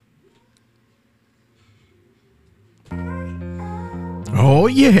Oh,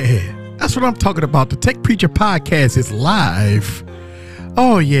 yeah. That's what I'm talking about. The Tech Preacher Podcast is live.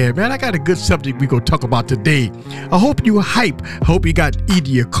 Oh, yeah, man. I got a good subject we're going to talk about today. I hope you hype. Hope you got either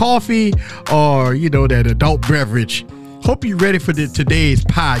your coffee or, that adult beverage. Hope you're ready for today's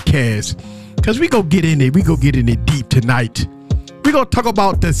podcast because we going to get in it. We going to get in it deep tonight. We're going to talk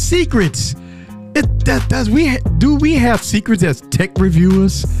about the secrets. Do we have secrets as tech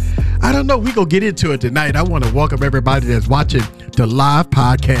reviewers? I don't know. We're going to get into it tonight. I want to welcome everybody that's watching the live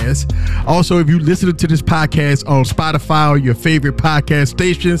podcast. Also, if you listen to this podcast on Spotify or your favorite podcast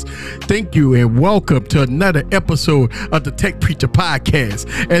stations, thank you and welcome to another episode of the Tech Preacher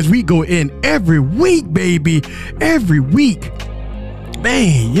Podcast as we go in every week, baby. Every week.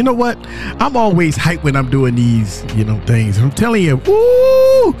 Man, you know what? I'm always hyped when I'm doing these, things. I'm telling you,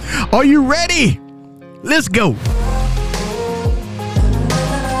 woo! Are you ready? Let's go.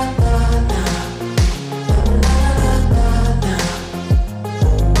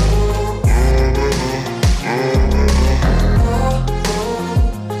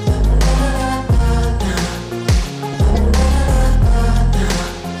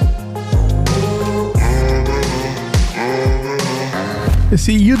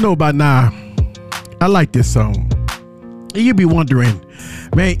 See, you know by now, I like this song. And you be wondering,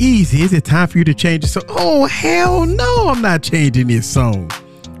 man, Easy, is it time for you to change the song? Oh, hell no, I'm not changing this song.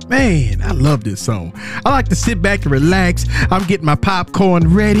 Man, I love this song. I like to sit back and relax. I'm getting my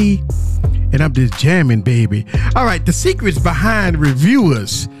popcorn ready, and I'm just jamming, baby. All right, the secrets behind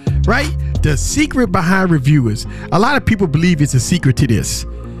reviewers, right? The secret behind reviewers. A lot of people believe it's a secret to this.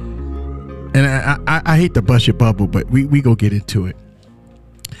 And I hate to bust your bubble, but we go get into it.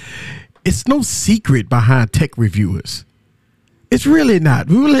 It's no secret behind tech reviewers. It's really not.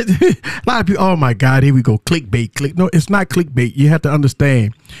 A lot of people, oh my God, here we go, clickbait. No, it's not clickbait. You have to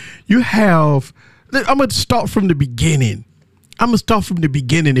understand. I'm going to start from the beginning.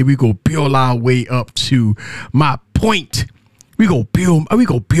 And we go build our way up to my point. We go build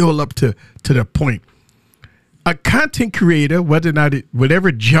up to the point. A content creator, whether or not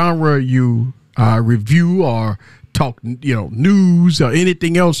whatever genre you review or talk, news or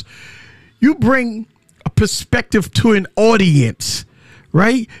anything else, you bring a perspective to an audience,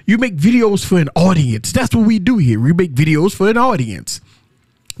 right? You make videos for an audience. That's what we do here. We make videos for an audience.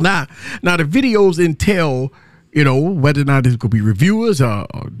 Now the videos entail, whether or not it's going to be reviewers or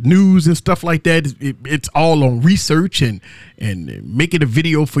news and stuff like that. It's all on research and making a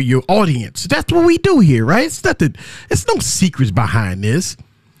video for your audience. That's what we do here, right? It's no secrets behind this.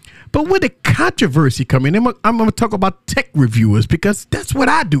 But where the controversy come in, I'm going to talk about tech reviewers because that's what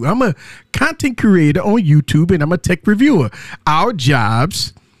I do. I'm a content creator on YouTube and I'm a tech reviewer. Our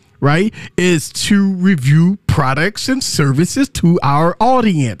jobs, right, is to review products and services to our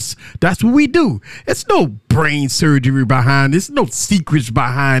audience. That's what we do. It's no brain surgery behind this, no secrets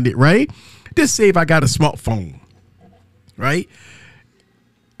behind it, right? Just say if I got a smartphone, right?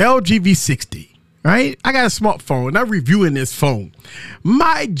 LG V60. Right? I got a smartphone and I'm reviewing this phone.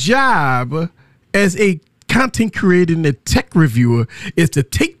 My job as a content creator and a tech reviewer is to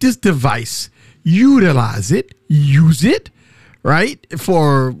take this device, utilize it, use it, right?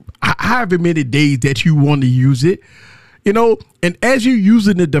 For however many days that you want to use it, and as you're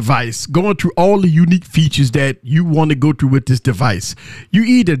using the device, going through all the unique features that you want to go through with this device, you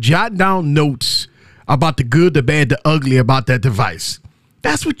either jot down notes about the good, the bad, the ugly about that device.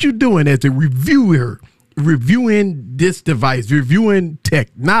 That's what you're doing as a reviewer, reviewing this device, reviewing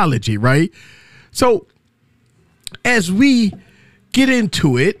technology, right? So as we get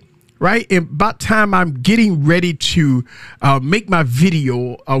into it, right, and about time I'm getting ready to make my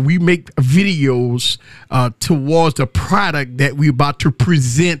video, we make videos towards the product that we're about to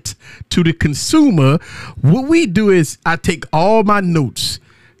present to the consumer. What we do is I take all my notes,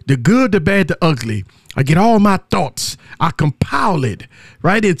 the good, the bad, the ugly. I get all my thoughts. I compile it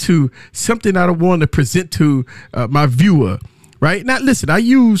right into something that I want to present to my viewer. Right now, listen, I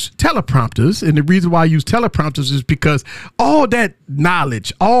use teleprompters. And the reason why I use teleprompters is because all that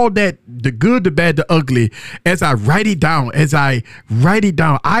knowledge, all that, the good, the bad, the ugly, as I write it down,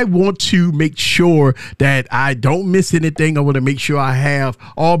 I want to make sure that I don't miss anything. I want to make sure I have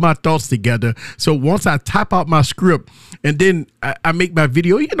all my thoughts together. So once I type out my script and then I make my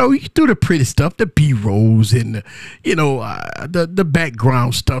video, you do the pretty stuff, the B-rolls and, the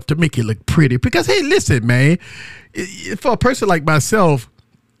background stuff to make it look pretty. Because, hey, listen, man, for a person like myself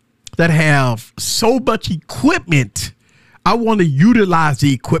that have so much equipment, I want to utilize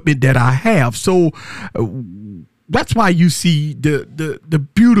the equipment that I have. So that's why you see the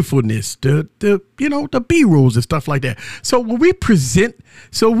beautifulness, the the B-rolls and stuff like that. So when we present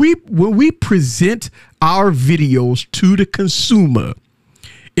our videos to the consumer,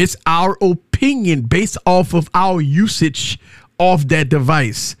 it's our opinion based off of our usage of that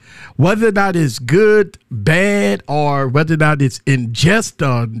device, whether or not it's good, bad, or whether or not it's unjust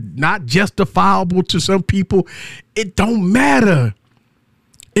or not justifiable to some people. It don't matter.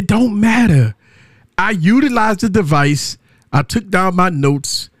 It don't matter. I utilized the device. I took down my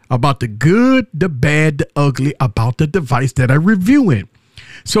notes about the good, the bad, the ugly about the device that I'm reviewing.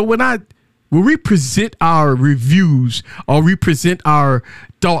 So when we present our reviews or we present our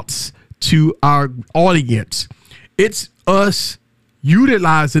thoughts to our audience, it's us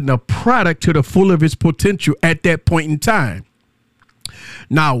utilizing the product to the full of its potential at that point in time.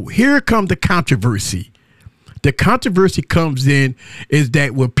 Now, here comes the controversy. The controversy comes in is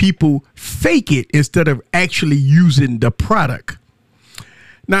that when people fake it instead of actually using the product.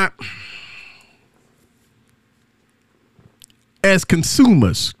 Now, as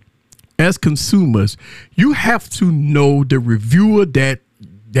consumers, you have to know the reviewer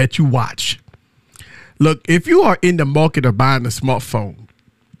that you watch. Look, if you are in the market of buying a smartphone,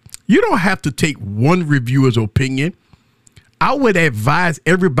 you don't have to take one reviewer's opinion. I would advise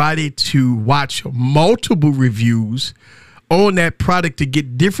everybody to watch multiple reviews on that product to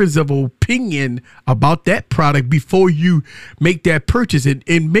get difference of opinion about that product before you make that purchase.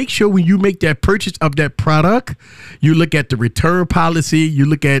 And make sure when you make that purchase of that product, you look at the return policy, you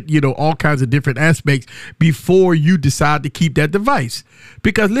look at, all kinds of different aspects before you decide to keep that device.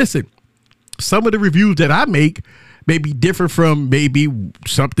 Because listen, some of the reviews that I make may be different from maybe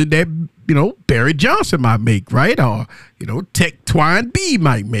something that, Barry Johnson might make, right? Or, Tech Twine B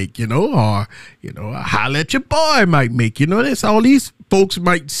might make, or, Holla at Your Boy might make, there's all these folks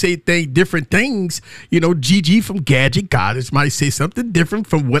might say different things. Gigi from Gadget Goddess might say something different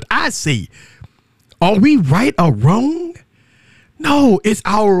from what I say. Are we right or wrong? No, it's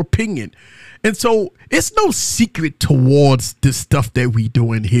our opinion. And so it's no secret towards the stuff that we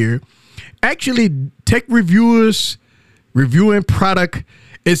doing here. Actually, tech reviewers reviewing product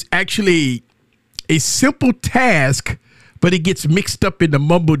is actually a simple task, but it gets mixed up in the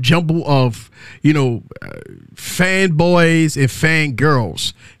mumbo jumbo of, fanboys and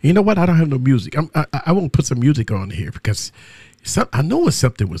fangirls. You know what? I don't have no music. I won't put some music on here because I know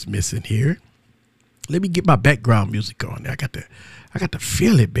something was missing here. Let me get my background music on. I got to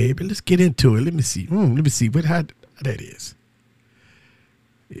feel it, baby. Let's get into it. Let me see. How that is.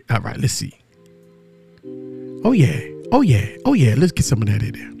 All right, let's see. Oh yeah. Let's get some of that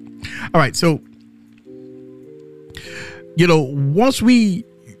in there. All right, so once we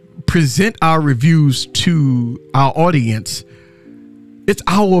present our reviews to our audience, it's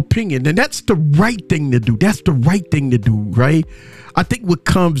our opinion, and that's the right thing to do. That's the right thing to do, right? I think what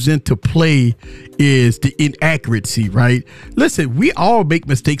comes into play is the inaccuracy, right? Listen, we all make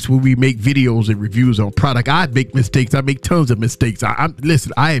mistakes when we make videos and reviews on product. I make mistakes. I make tons of mistakes.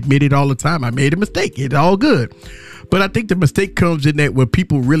 Listen, I admit it all the time. I made a mistake. It's all good. But I think the mistake comes in that when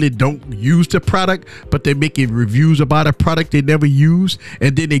people really don't use the product, but they're making reviews about a product they never use,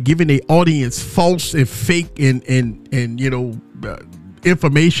 and then they're giving their audience false and fake and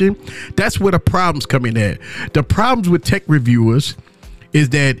information. That's where the problems come in at. The problems with tech reviewers is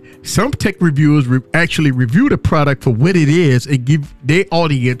that some tech reviewers actually review the product for what it is and give their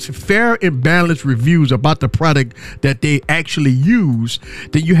audience fair and balanced reviews about the product that they actually use.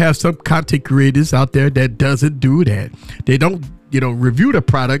 Then you have some content creators out there that doesn't do that. They don't review the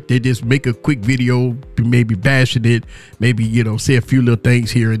product. They just make a quick video, maybe bashing it, maybe say a few little things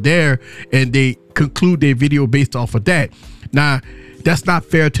here and there, and they conclude their video based off of that. Now, that's not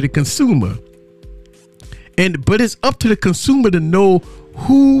fair to the consumer. But it's up to the consumer to know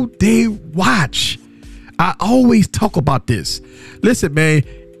who they watch. I always talk about this. Listen, man,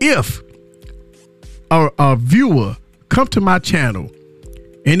 if a viewer come to my channel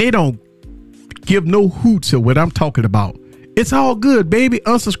and they don't give no hoots of what I'm talking about, it's all good, baby.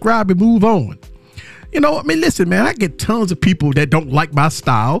 Unsubscribe and move on. Listen, man, I get tons of people that don't like my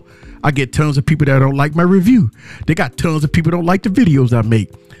style. I get tons of people that don't like my review. They got tons of people that don't like the videos I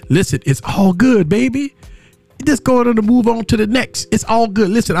make. Listen, it's all good, baby. Just go on and move on to the next. It's all good.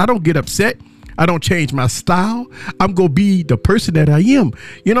 Listen, I don't get upset. I don't change my style. I'm going to be the person that I am.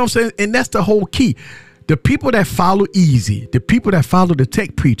 You know what I'm saying? And that's the whole key. The people that follow Easy, the people that follow the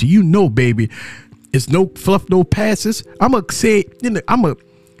tech preacher, baby, it's no fluff, no passes. I'm going to say, I'm going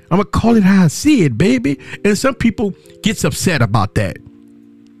to call it how I see it, baby. And some people gets upset about that.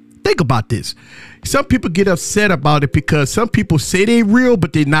 Think about this. Some people get upset about it because some people say they're real,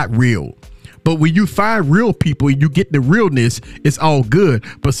 but they're not real. But when you find real people and you get the realness, it's all good.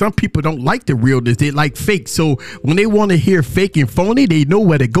 But some people don't like the realness. They like fake. So when they want to hear fake and phony, they know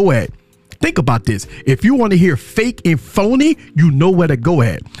where to go at. Think about this. If you want to hear fake and phony, you know where to go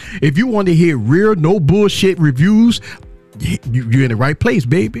at. If you want to hear real, no bullshit reviews, you're in the right place,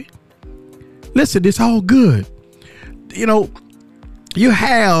 baby. Listen, it's all good. You know, you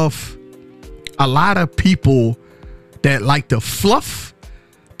have a lot of people that like to fluff,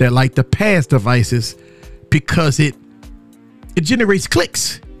 that like to pass devices because it generates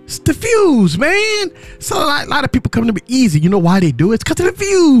clicks. It's the views, man. So a lot of people come to me easy. You know why they do it? It's because of the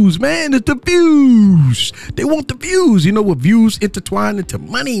views, man. It's the views. They want the views. You know what? Views intertwine into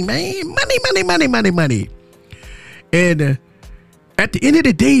money, man. Money, money, money, money, money. And at the end of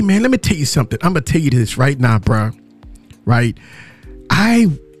the day, man, let me tell you something. I'm going to tell you this right now, bro. Right? I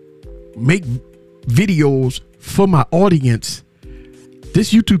make videos for my audience.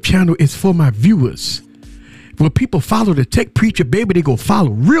 This YouTube channel is for my viewers. When people follow the Tech Preacher, baby, they go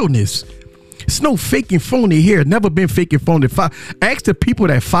follow realness. It's no fake and phony here. Never been fake and phony. Ask the people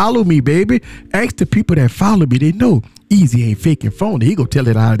that follow me, baby. Ask the people that follow me. They know Easy ain't fake and phony. He gonna tell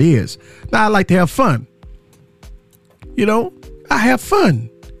it how it is. Now, I like to have fun. You know, I have fun.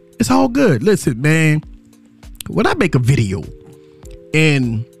 It's all good. Listen, man, when I make a video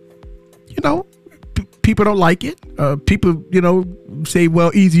and, you know, people don't like it. People, you know, say, well,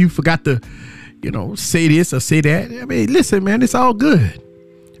 Easy, you forgot to, you know, say this or say that. I mean, listen, man, it's all good.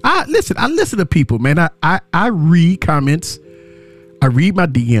 I listen to people, man. I read comments. I read my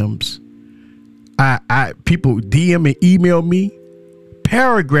DMs. People DM and email me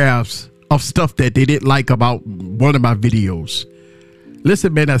paragraphs of stuff that they didn't like about one of my videos.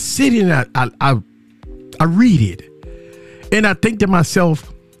 Listen, man, I sit in, I read it, and I think to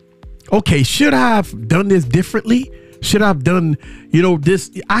myself, okay, should I have done this differently? Should I have done, you know,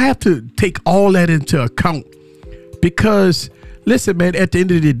 this? I have to take all that into account because, listen, man, at the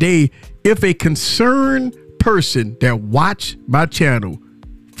end of the day, if a concerned person that watch my channel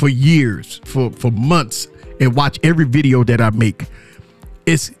for years, for months, and watch every video that I make,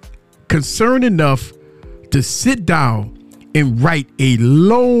 is concerned enough to sit down and write a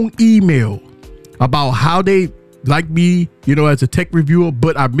long email about how they like me, you know, as a tech reviewer,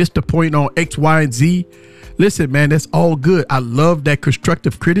 but I missed the point on X, Y, and Z. Listen, man, that's all good. I love that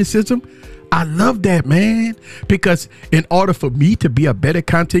constructive criticism. I love that, man, because in order for me to be a better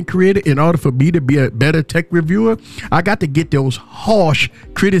content creator, in order for me to be a better tech reviewer, I got to get those harsh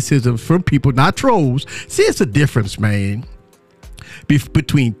criticisms from people, not trolls. See, it's a difference, man,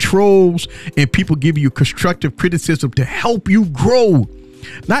 between trolls and people giving you constructive criticism to help you grow.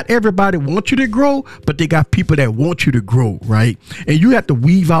 Not everybody wants you to grow, but they got people that want you to grow, right? And you have to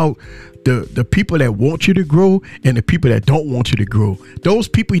weave out the people that want you to grow and the people that don't want you to grow. Those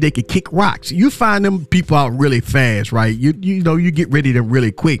people, they can kick rocks. You find them people out really fast, right? You know, you get rid of them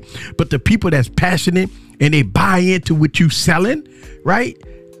really quick. But the people that's passionate and they buy into what you selling, right?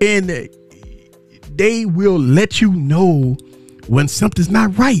 And they will let you know when something's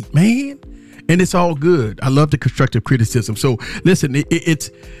not right, man. And it's all good. I love the constructive criticism. So listen, it's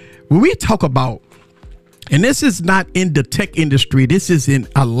when we talk about, and this is not in the tech industry, this is in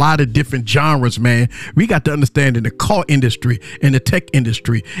a lot of different genres, man. We got to understand in the car industry, in the tech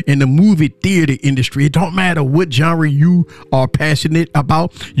industry, in the movie theater industry, it don't matter what genre you are passionate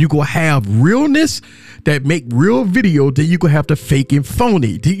about, you gonna have realness that make real video, then you gonna have the fake and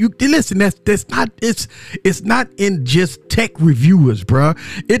phony. Listen, that's not, it's not in just tech reviewers, bruh.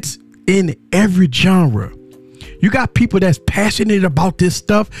 It's in every genre. You got people that's passionate about this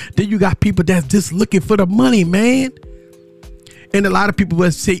stuff. Then you got people that's just looking for the money, man. And a lot of people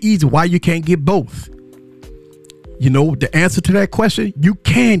will say, Easy, why you can't get both? You know, the answer to that question, you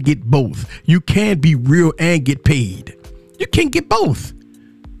can get both. You can be real and get paid. You can get both.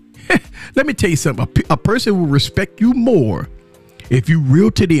 Let me tell you something. A person will respect you more if you real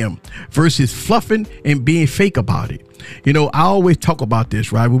to them versus fluffing and being fake about it. You know, I always talk about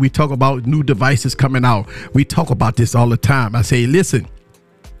this, right? When we talk about new devices coming out, we talk about this all the time. I say, listen,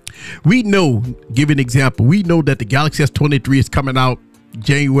 we know, give an example, we know that the Galaxy S23 is coming out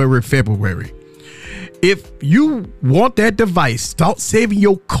January, February. If you want that device, start saving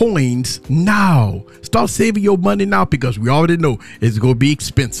your coins now. Start saving your money now, because we already know it's going to be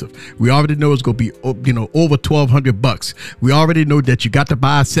expensive. We already know it's going to be, you know, over $1,200. We already know that you got to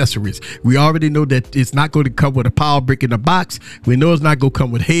buy accessories. We already know that it's not going to come with a power brick in the box. We know it's not going to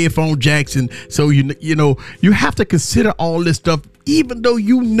come with headphone jacks. And so, you know, you have to consider all this stuff, even though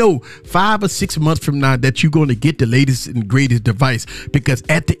you know 5 or 6 months from now that you're going to get the latest and greatest device. Because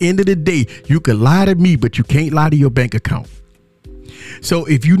at the end of the day, you can lie to me, but you can't lie to your bank account. So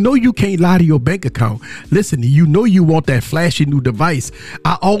if you know you can't lie to your bank account, listen, you know you want that flashy new device.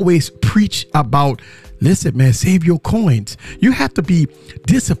 I always preach about, listen, man, save your coins. You have to be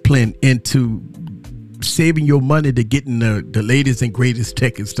disciplined into saving your money to getting the latest and greatest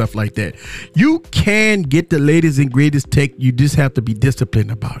tech and stuff like that. You can get the latest and greatest tech. You just have to be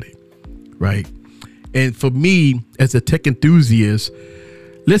disciplined about it, right? And for me, as a tech enthusiast,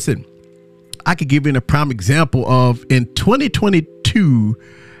 listen, I could give you a prime example of in 2022,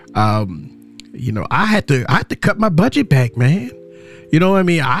 I had to cut my budget back, man. You know what I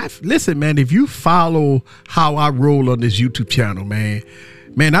mean? Listen, man, if you follow how I roll on this YouTube channel, man,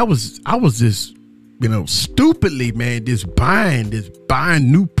 I was just, stupidly, man, just buying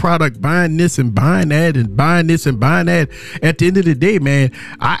new product, buying this and buying that and buying this and buying that. At the end of the day, man,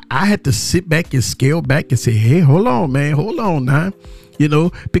 I had to sit back and scale back and say, hey, hold on, man, hold on now.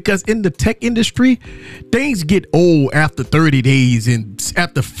 Because in the tech industry, things get old after 30 days and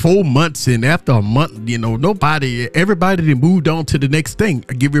after 4 months and after a month, everybody that moved on to the next thing.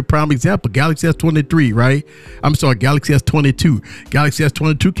 I'll give you a prime example, Galaxy S23, right? I'm sorry, Galaxy S22. Galaxy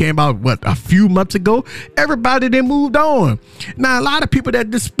S22 came out, a few months ago? Everybody then moved on. Now, a lot of people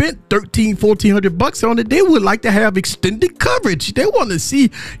that just spent $1,300, $1,400 on it, they would like to have extended coverage. They want to see,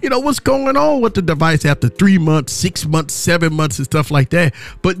 what's going on with the device after 3 months, 6 months, 7 months and stuff like that.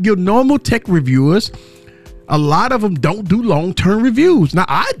 But your normal tech reviewers, a lot of them don't do long-term reviews. Now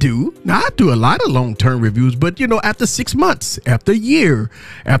I do a lot of long-term reviews, but after 6 months, after a year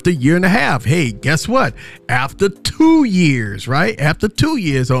and a half, hey, guess what? After 2 years, right? After 2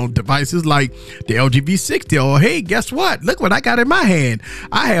 years on devices like the LG V60, or hey, guess what? Look what I got in my hand.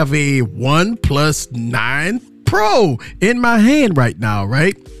 I have a OnePlus 9 Pro in my hand right now,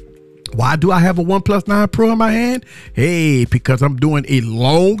 right? Why do I have a OnePlus 9 Pro in my hand? Hey, because I'm doing a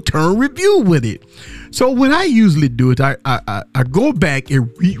long-term review with it. So what I usually do is I go back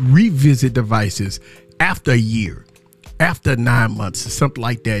and revisit devices after a year, after 9 months, or something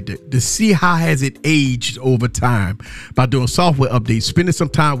like that, to see how has it aged over time by doing software updates, spending some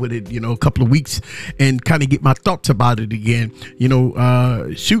time with it, a couple of weeks, and kind of get my thoughts about it again,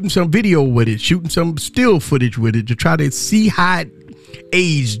 shooting some video with it, shooting some still footage with it to try to see how it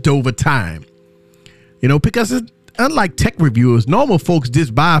aged over time, because unlike tech reviewers, normal folks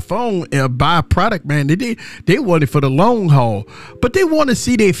just buy a phone and buy a product, man. They want it for the long haul, but they want to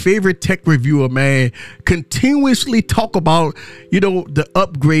see their favorite tech reviewer, man, continuously talk about, the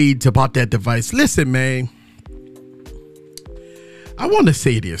upgrades about that device. Listen, man, I want to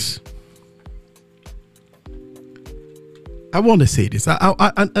say this. I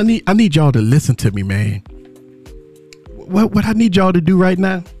need y'all to listen to me, man. What I need y'all to do right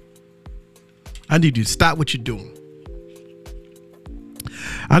now, I need you to stop what you're doing.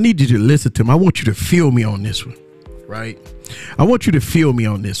 I need you to listen to me. I want you to feel me on this one, right? I want you to feel me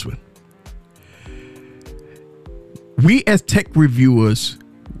on this one. We as tech reviewers,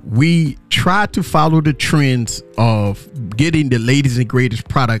 we try to follow the trends of getting the latest and greatest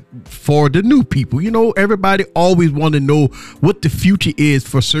product for the new people. Everybody always want to know what the future is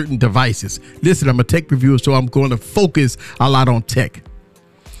for certain devices. Listen, I'm a tech reviewer, so I'm going to focus a lot on tech.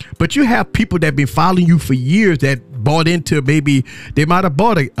 But you have people that have been following you for years that bought into, maybe they might have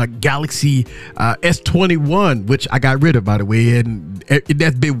bought a Galaxy S21, which I got rid of, by the way, and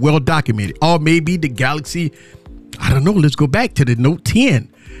that's been well documented. Or maybe the Galaxy, I don't know, let's go back to the Note 10.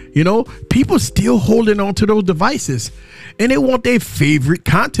 People still holding on to those devices, and they want their favorite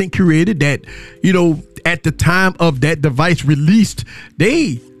content creator that, at the time of that device released,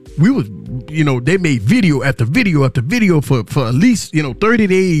 they made video after video after video for at least 30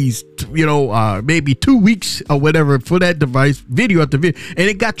 days, maybe 2 weeks or whatever for that device, video after video, and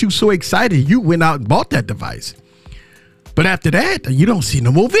it got you so excited you went out and bought that device. But after that, you don't see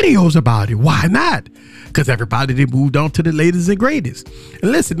no more videos about it. Why not? Because everybody, they moved on to the latest and greatest.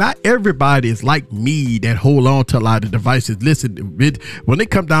 And listen, not everybody is like me that hold on to a lot of devices. Listen, when it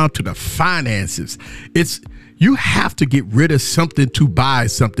comes down to the finances, you have to get rid of something to buy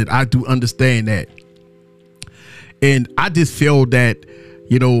something. I do understand that. And I just feel that,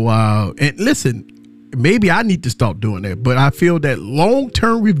 and listen, maybe I need to start doing that, but I feel that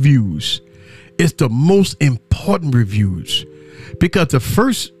long-term reviews is the most important reviews, because the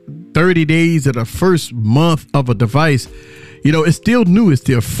first 30 days or the first month of a device, it's still new, it's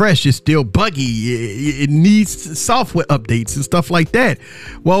still fresh, it's still buggy, it needs software updates and stuff like that.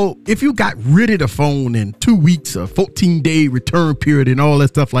 Well, if you got rid of the phone in 2 weeks, a 14-day return period and all that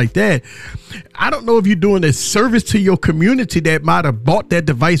stuff like that, I don't know if you're doing a service to your community that might have bought that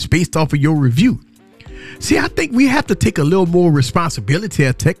device based off of your review. See, I think we have to take a little more responsibility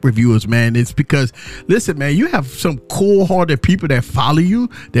as tech reviewers, man. It's because, listen, man, you have some cold-hearted people that follow you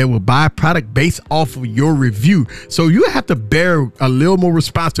that will buy a product based off of your review. So you have to bear a little more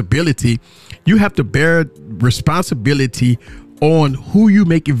responsibility. You have to bear responsibility on who you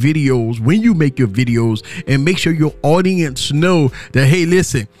make your videos, when you make your videos, and make sure your audience know that, hey,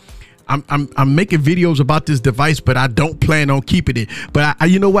 listen, I'm making videos about this device, but I don't plan on keeping it. But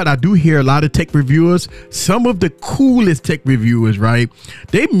you know what? I do hear a lot of tech reviewers, some of the coolest tech reviewers, right?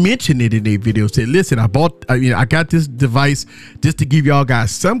 They mention it in their videos. Say, listen, I got this device just to give y'all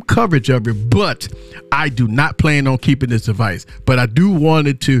guys some coverage of it, but I do not plan on keeping this device. But I do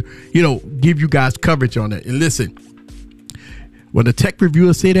wanted to, give you guys coverage on it. And listen, when the tech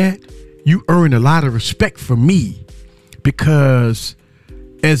reviewers say that, you earn a lot of respect from me, because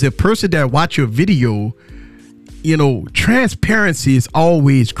as a person that watch your video, transparency is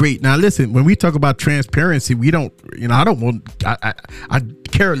always great. Now, listen, when we talk about transparency, we don't, I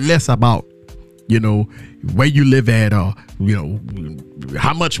care less about, where you live at, or,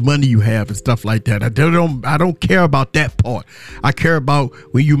 how much money you have and stuff like that. I don't care about that part. I care about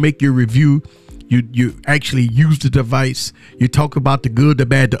when you make your review, you actually use the device, you talk about the good, the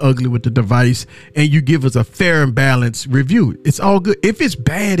bad, the ugly with the device, and you give us a fair and balanced review. It's all good. If it's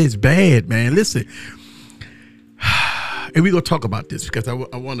bad, man. Listen, and we're going to talk about this because I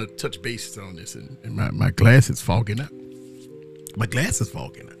want to touch bases on this, and my glass is fogging up. My glass is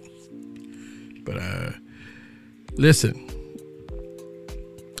fogging up. But listen,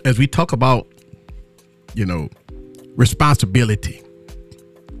 as we talk about, responsibility,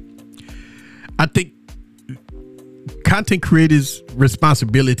 I think content creators'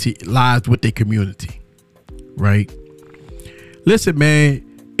 responsibility lies with their community, right? Listen, man,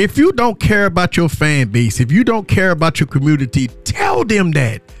 if you don't care about your fan base, if you don't care about your community, tell them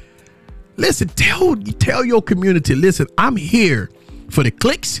that. Listen, tell your community, listen, I'm here for the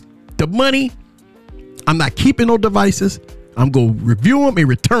clicks, the money. I'm not keeping no devices. I'm going to review them and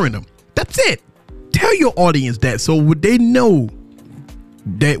return them. That's it. Tell your audience that, so would they know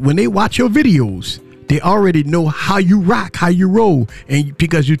that when they watch your videos, they already know how you rock, how you roll, and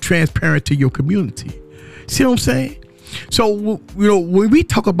because you're transparent to your community. See what I'm saying? So, when we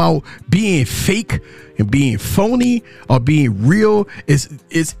talk about being fake and being phony or being real, it's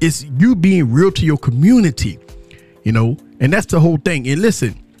you being real to your community, and that's the whole thing. And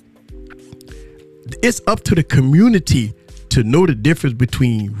listen, it's up to the community to know the difference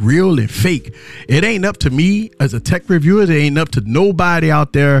between real and fake. It ain't up to me as a tech reviewer. It ain't up to nobody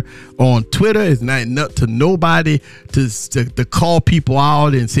out there on Twitter. It's not up to nobody to call people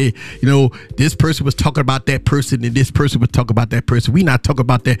out and say, this person was talking about that person and this person was talking about that person. We not talking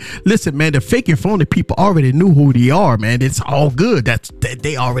about that. Listen, man, the fake and phony people already knew who they are, man. It's all good.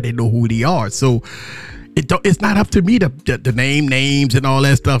 They already know who they are. So it's not up to me to name names and all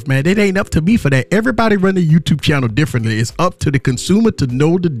that stuff, man. It ain't up to me for that. Everybody run the YouTube channel differently. It's up to the consumer to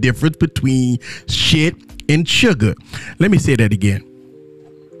know the difference between shit and sugar. Let me say that again.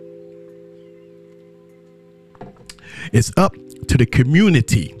 It's up to the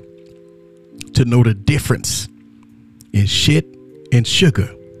community to know the difference in shit and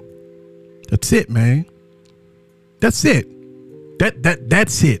sugar. That's it, man. That's it.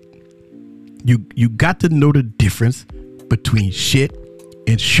 That's it. You got to know the difference between shit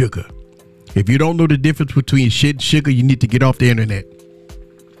and sugar. If you don't know the difference between shit and sugar, you need to get off the internet.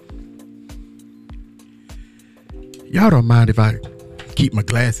 Y'all don't mind if I keep my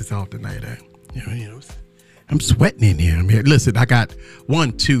glasses off tonight. I'm sweating in here. Listen, I got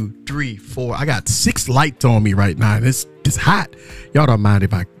 1, 2, 3, 4. I got 6 lights on me right now. It's hot. Y'all don't mind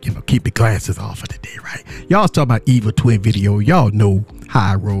if I keep the glasses off for the day, right? Y'all talking about Evil Twin video. Y'all know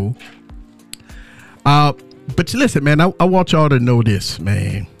how I roll. But listen, man, I want y'all to know this,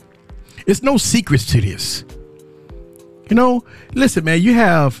 man. It's no secrets to this. Listen, man, you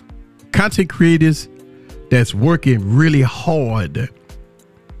have content creators that's working really hard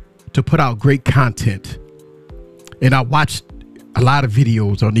to put out great content. And I watched a lot of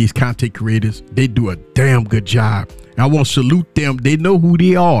videos on these content creators. They do a damn good job. And I want to salute them. They know who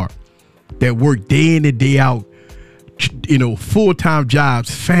they are. That work day in and day out. Full-time jobs,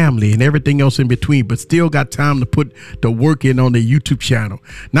 family, and everything else in between, but still got time to put the work in on their YouTube channel.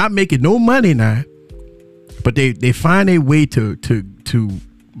 Not making no money now, but they find a way to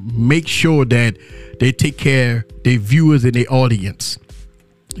make sure that they take care of their viewers and their audience.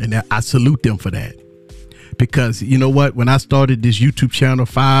 And I salute them for that. Because you know what? When I started this YouTube channel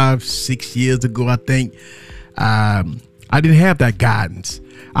 5-6 years ago, I think, I didn't have that guidance.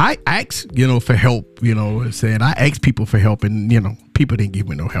 I asked, for help, I asked people for help, and, People didn't give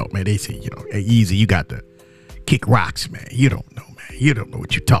me no help, man. They say, you know, hey, Easy, you got to kick rocks, man. You don't know, man. You don't know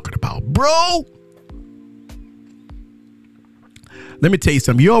what you're talking about, bro. Let me tell you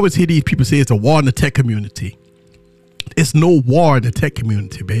something. You always hear these people say it's a war in the tech community. It's no war in the tech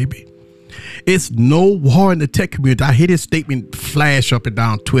community, baby. It's no war in the tech community. I hear this statement flash up and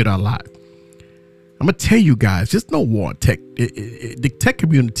down Twitter a lot. I'm going to tell you guys, there's no war in tech. The tech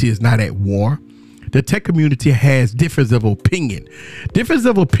community is not at war. The tech community has difference of opinion. Difference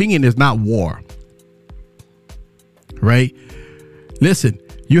of opinion is not war. Right? Listen,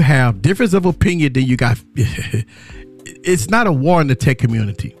 you have difference of opinion, then you got... It's not a war in the tech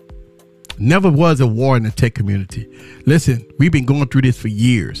community. Never was a war in the tech community. Listen, we've been going through this for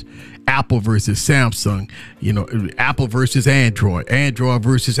years. Apple versus Samsung, you know, Apple versus Android, Android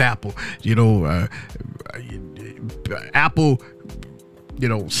versus Apple, you know, Apple, you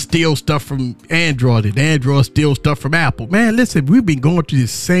know, steal stuff from Android and Android steal stuff from Apple. Man, listen, we've been going through the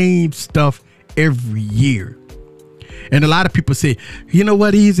same stuff every year. And a lot of people say, you know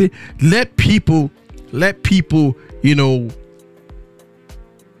what, Easy? Let people, you know,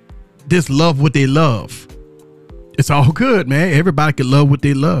 just love what they love. It's all good, man. Everybody can love what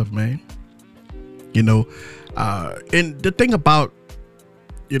they love, man. You know, and the thing about,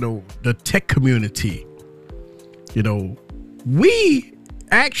 you know, the tech community, you know, we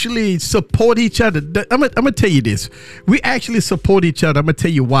actually support each other. I'm gonna tell you this. We actually support each other. I'm gonna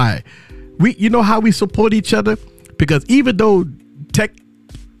tell you why. You know how we support each other? Because even though tech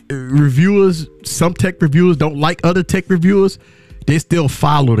reviewers, some tech reviewers don't like other tech reviewers, they still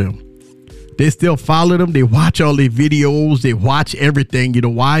follow them. They still follow them. They watch all their videos. They watch everything. You know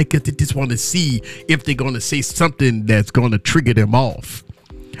why? Because they just want to see if they're going to say something that's going to trigger them off.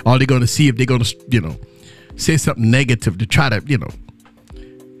 Or they're going to see if they're going to, you know, say something negative to try to, you know.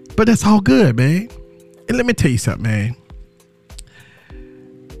 But that's all good, man. And let me tell you something, man.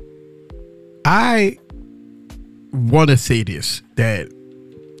 I want to say this, that,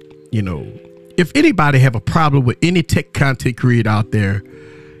 you know, if anybody have a problem with any tech content creator out there,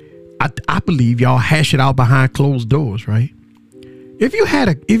 I believe y'all hash it out behind closed doors, right? If you had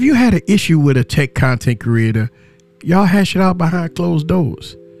an issue with a tech content creator, y'all hash it out behind closed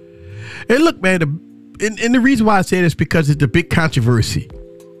doors. And look, man, and the reason why I say this is because it's the big controversy,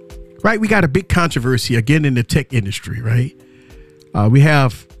 right? We got a big controversy again in the tech industry, right? We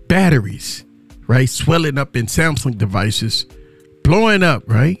have batteries, right, swelling up in Samsung devices, blowing up,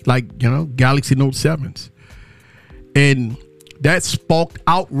 right? Like, you know, Galaxy Note 7s. And that sparked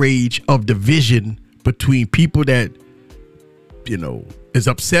outrage of division between people that, you know, is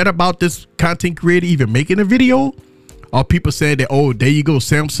upset about this content creator even making a video, or people saying that, oh, there you go,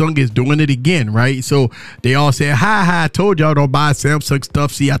 Samsung is doing it again, right? So they all say, hi, I told y'all don't buy Samsung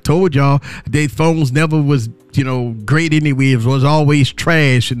stuff. See, I told y'all their phones never was, you know, great anyway. It was always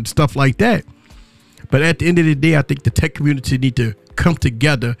trash and stuff like that. But at the end of the day, I think the tech community need to come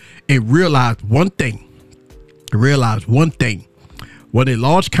together and realize one thing. When a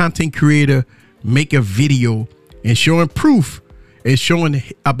large content creator make a video and showing proof and showing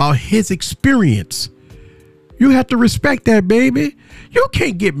about his experience, you have to respect that, baby. You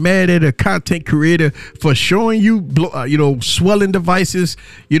can't get mad at a content creator for showing you, you know, swelling devices,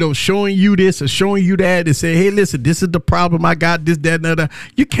 you know, showing you this or showing you that and say, hey, listen, this is the problem I got, this, that, and other.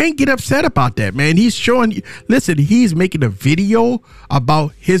 You can't get upset about that, man. He's showing you, listen, he's making a video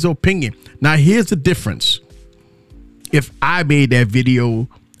about his opinion. Now, here's the difference. If I made that video,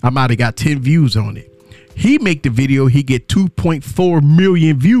 I might have got 10 views on it. He make the video, he get 2.4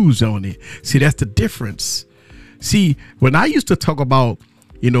 million views on it. See, that's the difference. See, when I used to talk about,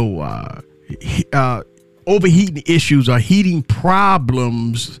 you know, overheating issues or heating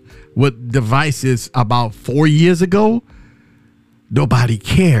problems with devices about 4 years ago, nobody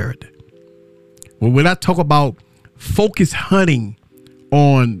cared. Well, when I talk about focus hunting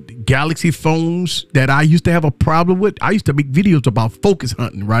on Galaxy phones that I used to have a problem with, I used to make videos about focus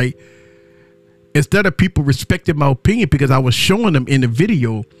hunting, right? Instead of people respecting my opinion because I was showing them in the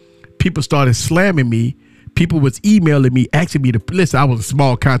video, people started slamming me. People was emailing me, asking me to listen. I was a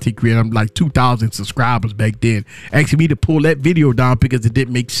small content creator. I'm like 2,000 subscribers back then, asking me to pull that video down because it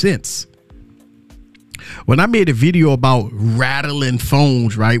didn't make sense. When I made a video about rattling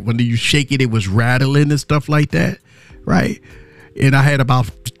phones, right? When you shake it, it was rattling and stuff like that, right? And I had about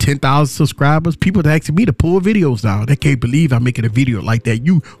 10,000 subscribers. People asking me to pull videos down. They can't believe I'm making a video like that.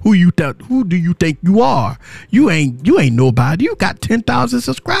 Who do you think you are? You ain't nobody. You got 10,000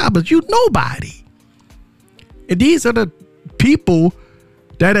 subscribers. You nobody. And these are the people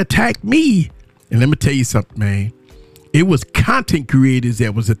that attacked me. And let me tell you something, man. It was content creators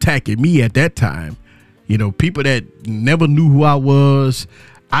that was attacking me at that time. You know, people that never knew who I was.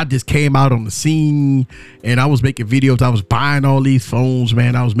 I just came out on the scene and I was making videos. I was buying all these phones,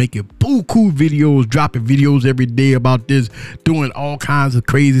 man. I was making cool videos, dropping videos every day about this, doing all kinds of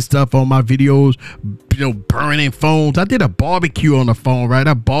crazy stuff on my videos, you know, burning phones. I did a barbecue on the phone, right?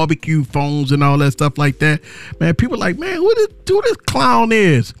 I barbecued phones and all that stuff like that. Man, people like, man, who this clown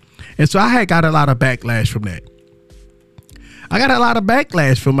is? And so I had got a lot of backlash from that. I got a lot of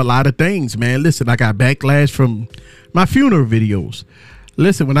backlash from a lot of things, man. Listen, I got backlash from my funeral videos.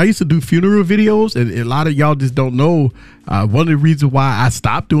 Listen, when I used to do funeral videos, and a lot of y'all just don't know, one of the reasons why I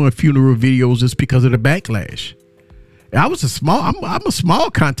stopped doing funeral videos is because of the backlash. I'm a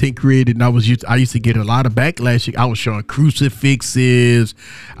small content creator, and I used to get a lot of backlash. I was showing crucifixes,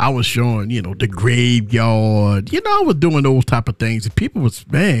 I was showing, you know, the graveyard. You know, I was doing those type of things, and people was,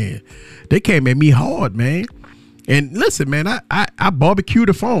 man, they came at me hard, man. And listen, man, I barbecued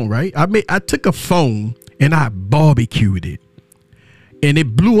a phone, right? I took a phone and I barbecued it. And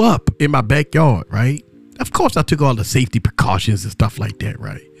it blew up in my backyard, right? Of course, I took all the safety precautions and stuff like that,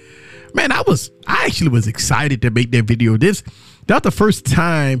 right? Man, I actually was excited to make that video. That's the first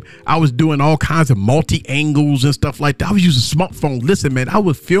time I was doing all kinds of multi-angles and stuff like that. I was using smartphone. Listen, man, I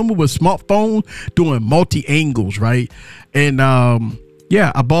was filming with smartphone doing multi-angles, right? And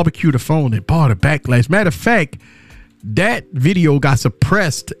yeah, I barbecued a phone and bought a backlash. Matter of fact, that video got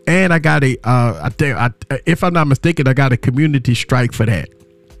suppressed, and I got if I'm not mistaken, I got a community strike for that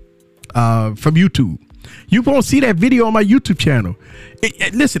from YouTube. You won't see that video on my YouTube channel.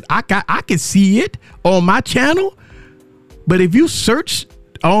 Listen, I can see it on my channel, but if you search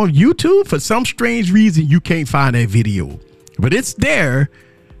on YouTube, for some strange reason, you can't find that video. But it's there.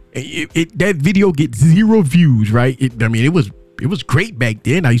 That video gets 0 views, right? I mean, it was great back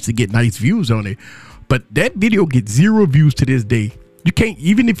then. I used to get nice views on it. But that video gets 0 views to this day. You can't,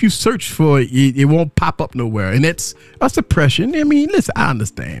 even if you search for it, it won't pop up nowhere. And that's a suppression. I mean, listen, I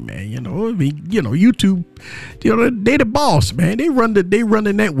understand, man. You know, I mean, you know, YouTube, you know, they the boss, man. They run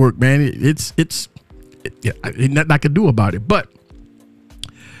the network, man. It's nothing I can do about it. But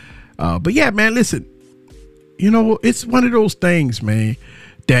yeah, man, listen, you know, it's one of those things, man,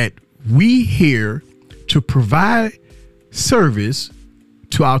 that we here to provide service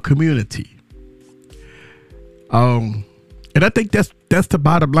to our community. And I think that's the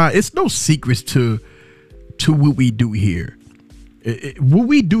bottom line. It's no secrets to what we do here. What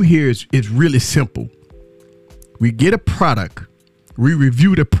we do here is really simple. We get a product, we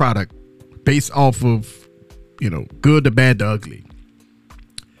review the product based off of, you know, good, the bad, the ugly.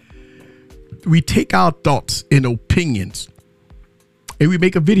 We take our thoughts and opinions and we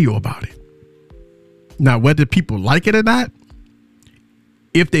make a video about it. Now, whether people like it or not,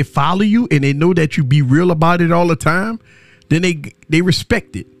 if they follow you and they know that you be real about it all the time, then they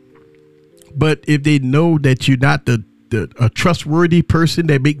respect it. But if they know that you're not a trustworthy person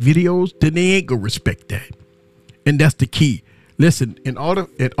that make videos, then they ain't gonna respect that. And that's the key. Listen, in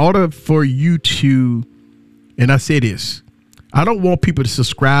order for you to, and I say this, I don't want people to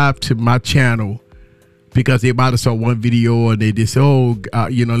subscribe to my channel because they might have saw one video and they just,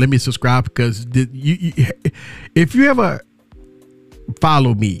 you know, let me subscribe because if you ever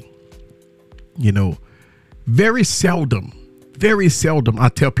follow me, you know, very seldom I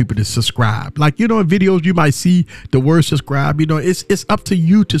tell people to subscribe. Like, you know, in videos you might see the word subscribe. You know, it's up to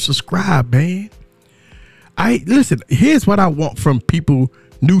you to subscribe, man. Listen, here's what I want from people,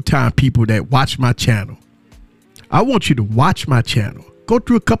 new time people that watch my channel. I want you to watch my channel, go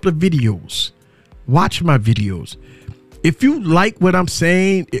through a couple of videos, watch my videos. If you like what I'm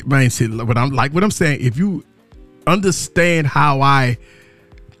saying, it might say what I'm saying. If you understand how I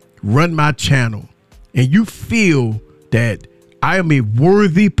run my channel and you feel that I am a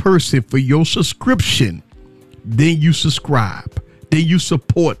worthy person for your subscription, then you subscribe. Then you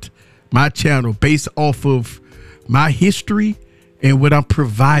support my channel based off of my history and what I'm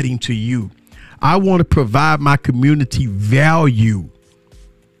providing to you. I want to provide my community value,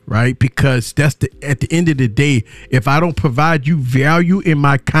 right? Because at the end of the day, if I don't provide you value in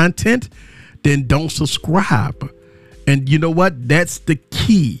my content, then don't subscribe. And you know what? That's the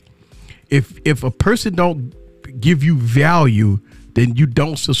key. If a person don't give you value, then you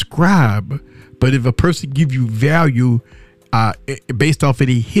don't subscribe. But if a person give you value based off of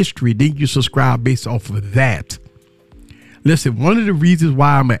the history, then you subscribe based off of that. Listen, one of the reasons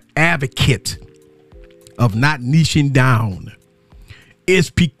why I'm an advocate of not niching down is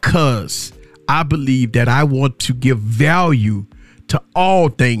because I believe that I want to give value to all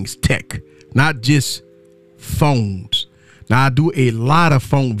things tech, not just phones. Now, I do a lot of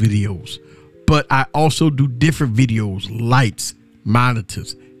phone videos, but I also do different videos, lights,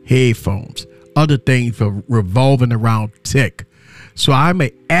 monitors, headphones, other things for revolving around tech. So I'm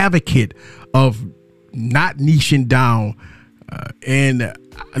an advocate of not niching down. And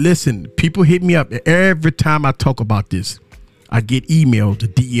listen, people hit me up every time I talk about this. I get emails, the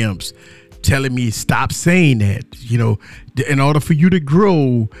DMs telling me stop saying that. You know, in order for you to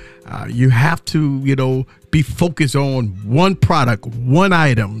grow, you have to, you know, be focused on one product, one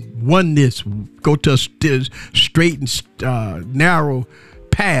item, one this, go to a straight and narrow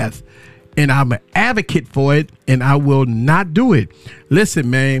path. And I'm an advocate for it, and I will not do it. Listen,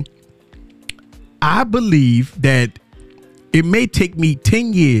 man, I believe that it may take me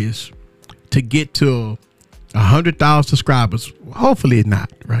 10 years to get to 100,000 subscribers. Hopefully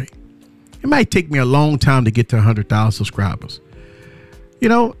not, right? It might take me a long time to get to 100,000 subscribers. You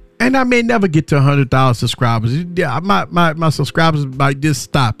know, and I may never get to 100,000 subscribers. Yeah, my subscribers might just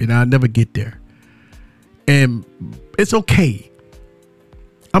stop, and I'll never get there. And it's okay.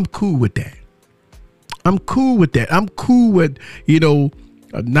 I'm cool with that. I'm cool with that. I'm cool with, you know,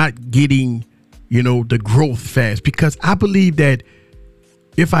 not getting, you know, the growth fast, because I believe that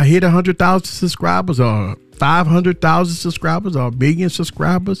if I hit 100,000 subscribers or 500,000 subscribers or 1 million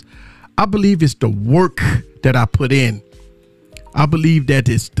subscribers, I believe it's the work that I put in. I believe that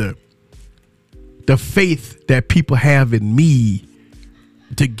it's the faith that people have in me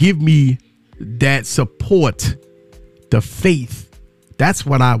to give me that support, the faith. That's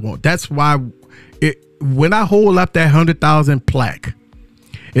what I want. That's why when I hold up that 100,000 plaque,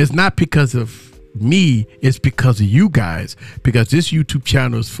 it's not because of me, it's because of you guys, because this YouTube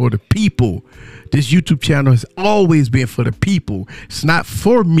channel is for the people. This YouTube channel has always been for the people. It's not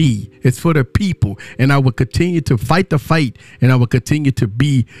for me, it's for the people. And I will continue to fight the fight, and I will continue to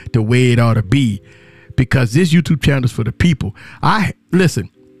be the way it ought to be, because this YouTube channel is for the people. Listen,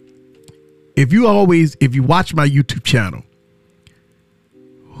 if you watch my YouTube channel,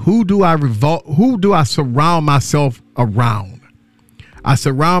 who do I surround myself around? I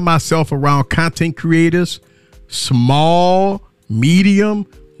surround myself around content creators, small, medium,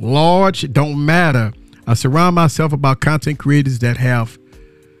 large, it don't matter. I surround myself about content creators that have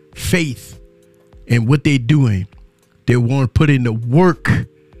faith in what they're doing. They want to put in the work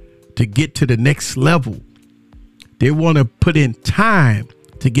to get to the next level. They want to put in time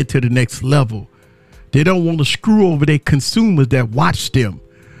to get to the next level. They don't want to screw over their consumers that watch them.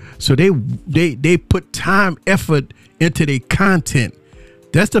 So they put time, effort into their content.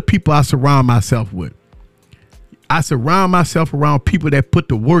 That's the people I surround myself with. I surround myself around people that put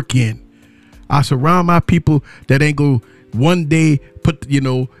the work in. I surround my people that ain't go one day put, you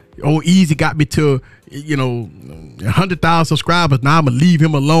know, oh, Easy got me to, you know, 100,000 subscribers. Now I'm going to leave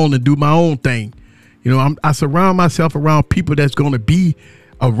him alone and do my own thing. You know, I surround myself around people that's going to be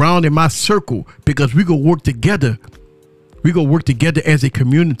around in my circle, because we go work together. We go work together as a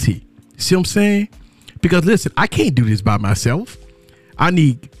community. See what I'm saying? Because listen, I can't do this by myself. I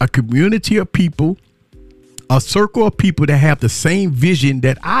need a community of people, a circle of people that have the same vision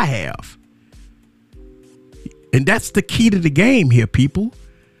that I have. And that's the key to the game here, people.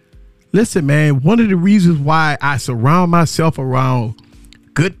 Listen, man, one of the reasons why I surround myself around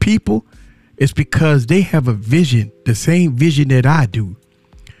good people is because they have a vision, the same vision that I do.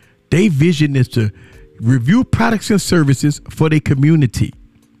 Their vision is to review products and services for their community.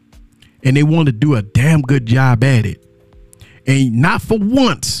 And they want to do a damn good job at it. And not for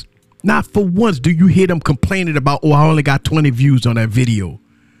once do you hear them complaining about, oh, I only got 20 views on that video.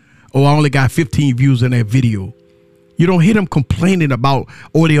 Oh, I only got 15 views on that video. You don't hear them complaining about,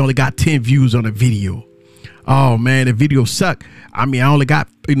 oh, they only got 10 views on a video. Oh, man, the video sucked. I mean, I only got,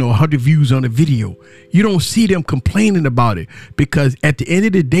 100 views on the video. You don't see them complaining about it, because at the end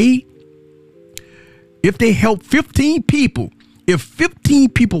of the day, if they help 15 people, if 15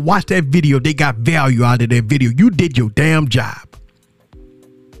 people watch that video, they got value out of that video. You did your damn job.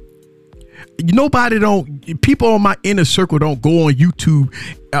 People on my inner circle don't go on YouTube,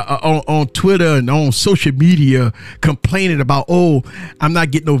 on Twitter and on social media complaining about, oh, I'm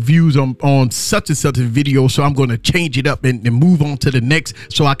not getting no views on such and such a video, so I'm going to change it up and move on to the next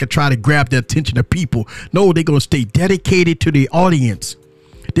so I can try to grab the attention of people. No, they're going to stay dedicated to the audience.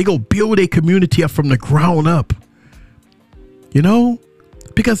 They go build a community up from the ground up.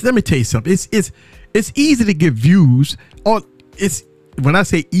 Because let me tell you something. It's easy to get views. When I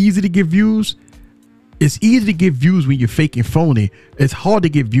say easy to get views, it's easy to get views when you're fake and phony. It's hard to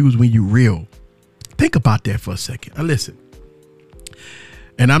get views when you're real. Think about that for a second. Now listen.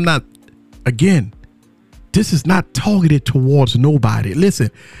 And I'm not, again, this is not targeted towards nobody. Listen,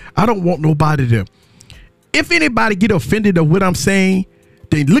 I don't want nobody to, if anybody get offended at what I'm saying,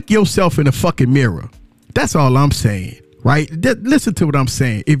 then look yourself in the fucking mirror. That's all I'm saying. right? Listen to what I'm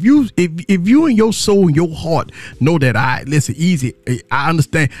saying. If you in your soul and your heart know that listen, Easy, I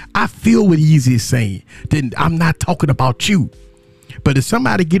understand. I feel what Easy is saying. Then I'm not talking about you. But if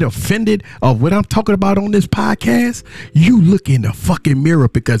somebody get offended of what I'm talking about on this podcast, you look in the fucking mirror,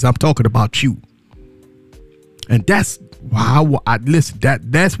 because I'm talking about you. And that's why I listen.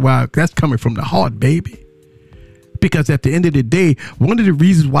 That's why that's coming from the heart, baby. Because at the end of the day, one of the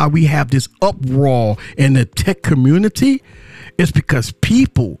reasons why we have this uproar in the tech community is because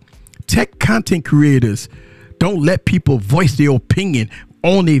tech content creators, don't let people voice their opinion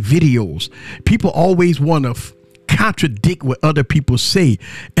on their videos. People always want to contradict what other people say.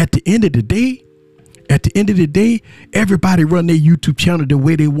 At the end of the day, everybody run their YouTube channel the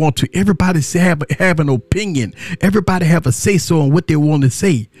way they want to. Everybody have an opinion. Everybody have a say so on what they want to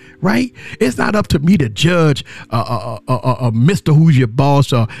say, right? It's not up to me to judge Mr. Who's Your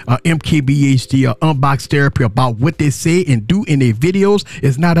Boss or MKBHD or Unbox Therapy about what they say and do in their videos.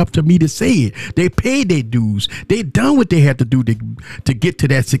 It's not up to me to say it. They paid their dues. They done what they had to do to get to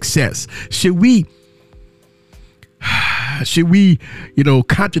that success. Should we,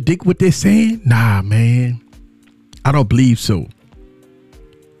 contradict what they're saying? Nah, man. I don't believe so.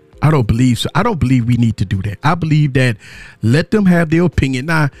 I don't believe we need to do that. I believe that let them have their opinion.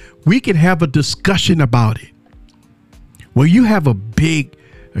 Now, we can have a discussion about it. When you have a big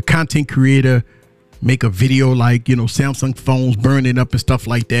content creator make a video like, Samsung phones burning up and stuff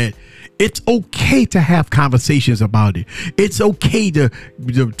like that, it's okay to have conversations about it. It's okay to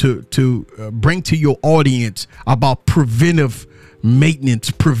bring to your audience about preventive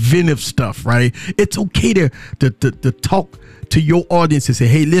maintenance, preventive stuff, right? It's okay to talk to your audience and say,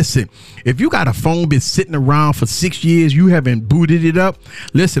 hey, listen, if you got a phone been sitting around for 6 years, you haven't booted it up.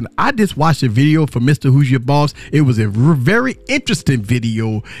 Listen, I just watched a video for Mr. Who's Your Boss. It was a very interesting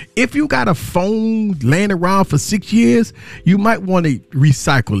video. If you got a phone laying around for 6 years, you might want to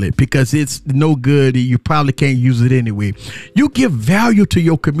recycle it because it's no good and you probably can't use it anyway. You give value to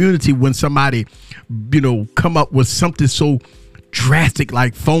your community when somebody, come up with something so drastic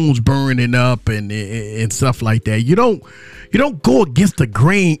like phones burning up and stuff like that. You don't go against the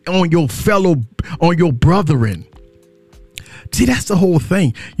grain on your brethren. See, that's the whole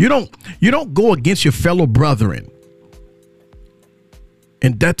thing. You don't go against your fellow brethren.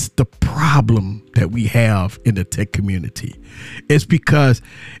 And that's the problem that we have in the tech community. It's because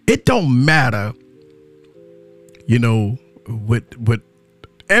it don't matter, what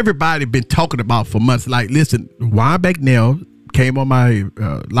everybody been talking about for months. Like, listen, Juan Bagnell came on my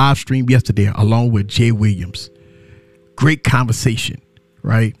live stream yesterday along with Jay Williams. Great conversation,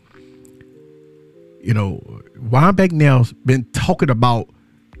 right? Juan Bagnell's been talking about,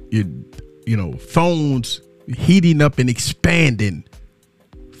 phones heating up and expanding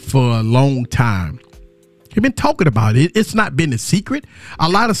for a long time. He's been talking about it. It's not been a secret. A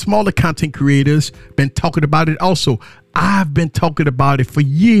lot of smaller content creators been talking about it also. I've been talking about it for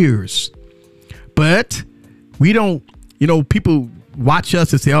years. But we don't, people watch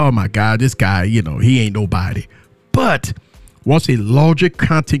us and say, oh my God, this guy, he ain't nobody. But once a larger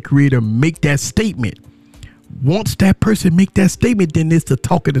content creator make that statement, once that person make that statement, then it's the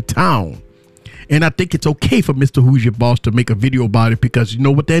talk of the town. And I think it's okay for Mr. Who's Your Boss to make a video about it, because you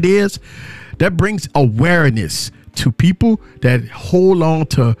know what that is? That brings awareness to people that hold on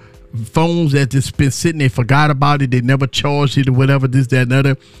to phones that just been sitting there, forgot about it, they never charged it or whatever, this, that, and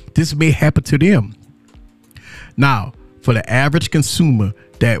other. This may happen to them. Now, for the average consumer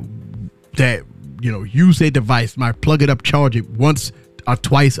that use their device, might plug it up, charge it once or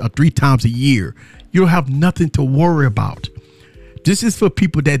twice or 3 times a year, you'll have nothing to worry about. This is for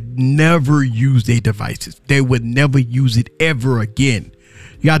people that never use their devices. They would never use it ever again.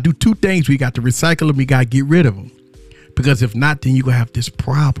 You got to do 2 things. We got to recycle them. We got to get rid of them. Because if not, then you're going to have this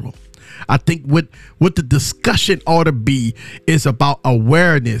problem. I think what the discussion ought to be is about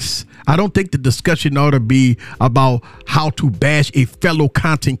awareness. I don't think the discussion ought to be about how to bash a fellow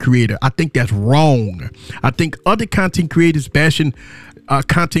content creator. I think that's wrong. I think other content creators bashing a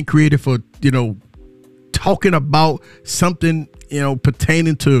content creator for, talking about something,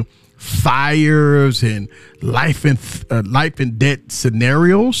 pertaining to fires and life and death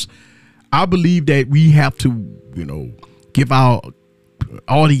scenarios. I believe that we have to, give our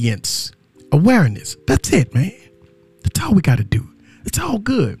audience awareness. That's it, man. That's all we got to do. It's all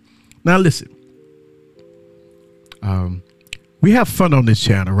good. Now listen, we have fun on this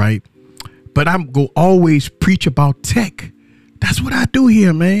channel, right? But I'm going to always preach about tech. That's what I do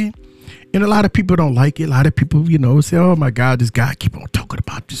here, man. And a lot of people don't like it. A lot of people, say, oh my God, this guy keep on talking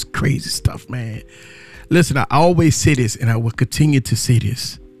about this crazy stuff, man. Listen, I always say this, and I will continue to say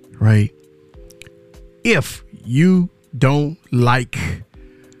this, right? If you don't like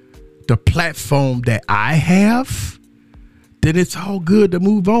the platform that I have, then it's all good to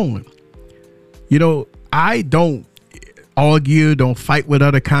move on. You know, I don't argue, don't fight with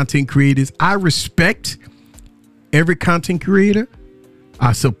other content creators. I respect every content creator.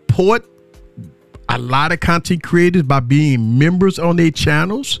 I support a lot of content creators by being members on their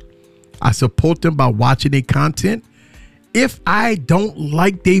channels. I support them by watching their content. If I don't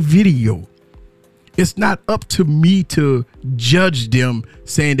like their video, it's not up to me to judge them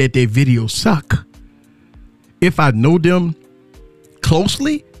saying that their videos suck. If I know them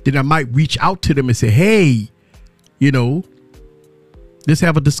closely, then I might reach out to them and say, hey, you know, let's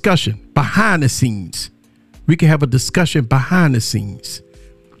have a discussion behind the scenes. We can have a discussion behind the scenes.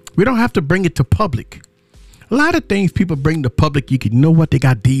 We don't have to bring it to public. A lot of things people bring to public, you can know what, they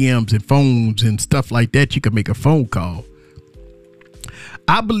got DMs and phones and stuff like that. You can make a phone call.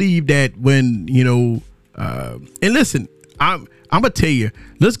 I believe that when, you know, and listen, I'm going to tell you,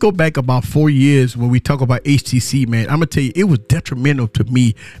 let's go back about 4 years when we talk about HTC, man. I'm going to tell you, it was detrimental to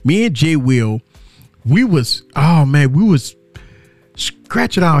me. Me and Jay Will, we was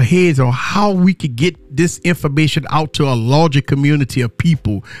scratching our heads on how we could get this information out to a larger community of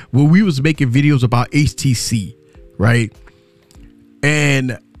people when we was making videos about HTC, right?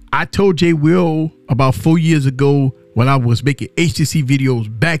 And I told Jay Will about 4 years ago, when I was making HTC videos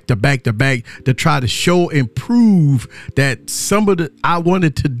back to back to try to show and prove that I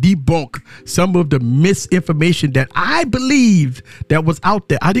wanted to debunk some of the misinformation that I believed that was out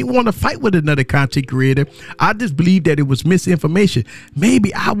there. I didn't want to fight with another content creator. I just believed that it was misinformation.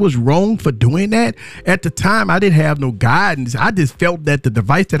 Maybe I was wrong for doing that. At the time, I didn't have no guidance. I just felt that the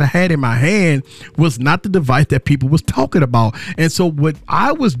device that I had in my hand was not the device that people was talking about. And so what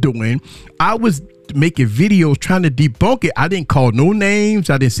I was doing, I was making videos trying to debunk it. I didn't call no names.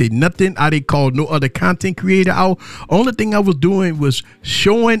 I didn't say nothing. I didn't call no other content creator out. Only thing I was doing was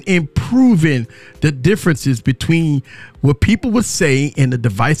showing and proving the differences between what people would say and the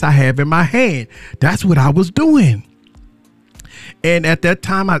device I have in my hand. That's what I was doing. And at that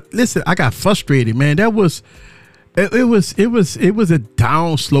time, I got frustrated, man. It was a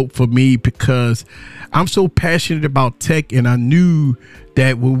downslope for me because I'm so passionate about tech, and I knew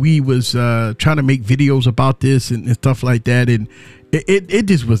that when we was trying to make videos about this and stuff like that, and it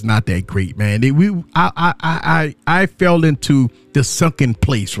just was not that great, man. I fell into the sunken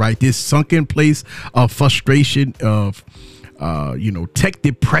place, right? This sunken place of frustration, of you know, tech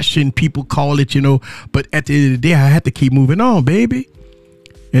depression, people call it, you know. But at the end of the day, I had to keep moving on, baby.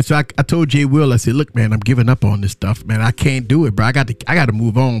 And so I told Jay Will, I said, look, man, I'm giving up on this stuff, man. I can't do it, bro. I got to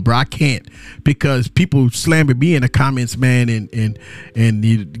move on, bro. I can't, because people slamming me in the comments, man, and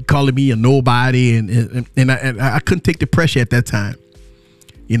calling me a nobody. And I couldn't take the pressure at that time.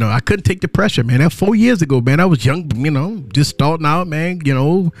 You know, I couldn't take the pressure, man. That 4 years ago, man, I was young, you know, just starting out, man, you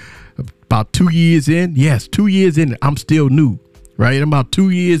know, about 2 years in. Yes, 2 years in, I'm still new. Right, I'm about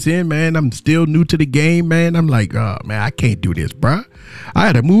 2 years in, man. I'm still new to the game, man. I'm like, oh, man, I can't do this, bro. I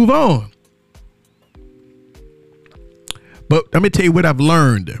had to move on. But let me tell you what I've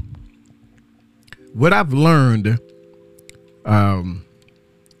learned. What I've learned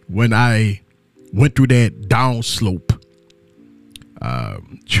when I went through that downslope,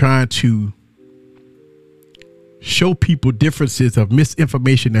 trying to show people differences of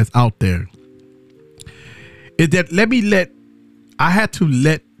misinformation that's out there, is that I had to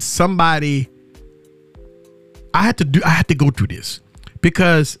let somebody, I had to go through this,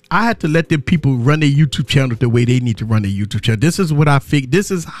 because I had to let them people run their YouTube channel the way they need to run their YouTube channel. This is what I figured.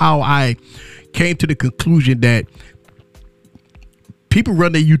 This is how I came to the conclusion that people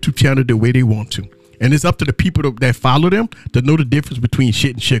run their YouTube channel the way they want to. And it's up to the people that follow them to know the difference between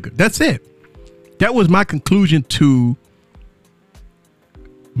shit and sugar. That's it. That was my conclusion to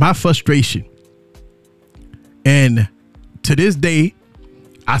my frustration. And to this day,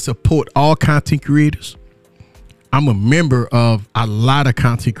 I support all content creators. I'm a member of a lot of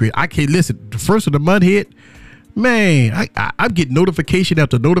content creators. I can't listen. The first of the month hit, man, I get notification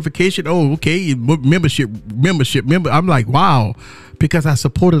after notification. Oh, okay, membership. I'm like, wow, because I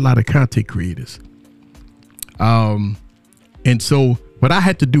support a lot of content creators. And so what I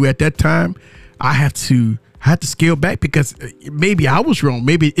had to do at that time, I had to scale back, because maybe I was wrong.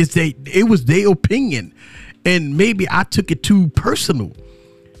 Maybe it was their opinion. And maybe I took it too personal,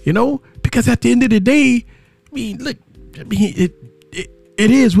 you know, because at the end of the day, I mean, look, it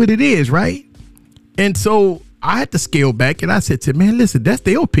is what it is, right? And so I had to scale back, and I said to, man, listen, that's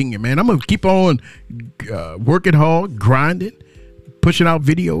their opinion, man. I'm going to keep on working hard, grinding, pushing out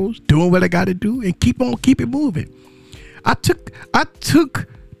videos, doing what I got to do, and keep it moving. I took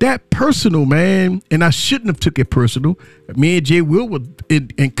that personal, man. And I shouldn't have took it personal. Me and Jay Will were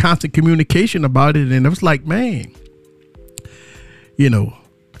in constant communication about it. And I was like, man, you know,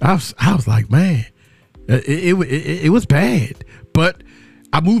 I was like, man, it was bad. But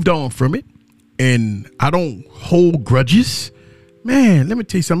I moved on from it. And I don't hold grudges. Man, let me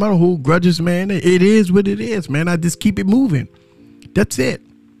tell you something. I don't hold grudges, man. It is what it is, man. I just keep it moving. That's it.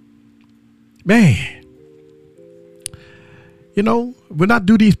 Man. You know, when I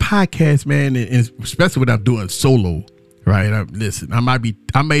do these podcasts, man, and especially when I'm doing solo, right? Listen, I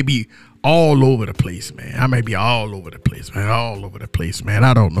may be all over the place, man. I may be all over the place, man. All over the place, man.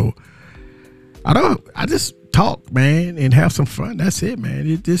 I don't know. I just talk, man, and have some fun. That's it, man.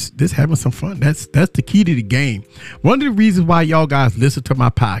 It just having some fun. That's the key to the game. One of the reasons why y'all guys listen to my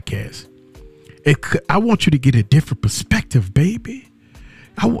podcast, I want you to get a different perspective, baby.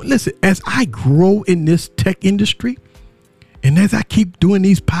 Listen, as I grow in this tech industry, and as I keep doing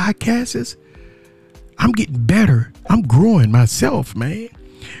these podcasts, I'm getting better. I'm growing myself, man.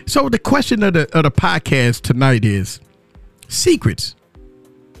 So the question of the podcast tonight is secrets.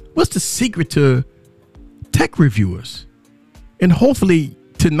 What's the secret to tech reviewers? And hopefully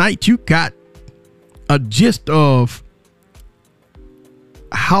tonight you got a gist of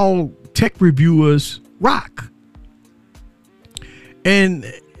how tech reviewers rock. And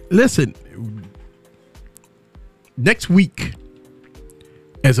listen, next week,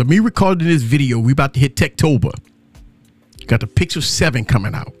 as of me recording this video, we about to hit Techtober. Got the Pixel 7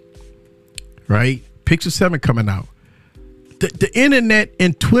 coming out, right? Pixel 7 coming out. The internet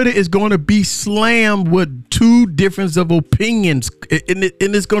and Twitter is going to be slammed with two difference of opinions, and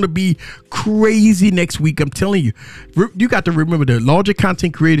it's going to be crazy next week. I'm telling you. You got to remember, the larger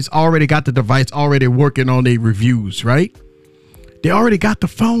content creators already got the device, already working on their reviews, right? They already got the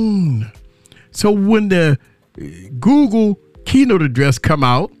phone. So when the Google keynote address come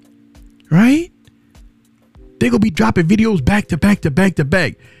out, right, they're going to be dropping videos back to back to back to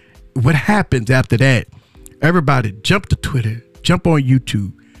back. What happens after that? Everybody jump to Twitter, jump on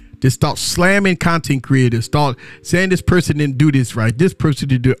YouTube, just start slamming content creators, start saying this person didn't do this right, this person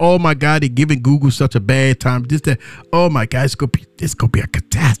didn't do it. Oh my God, they're giving Google such a bad time. This, that. Oh my God, it's gonna be a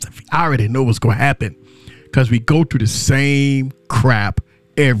catastrophe. I already know what's gonna happen because we go through the same crap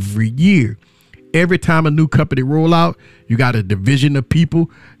every year. Every time a new company roll out, you got a division of people.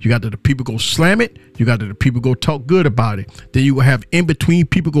 You got the people go slam it. You got the people go talk good about it. Then you will have in between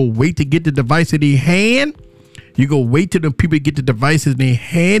people go wait to get the device in their hand. You go wait till the people get the devices in their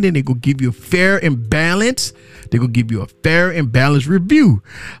hand, and they go give you a fair and balanced. They go give you a fair and balanced review.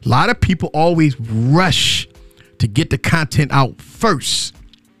 A lot of people always rush to get the content out first.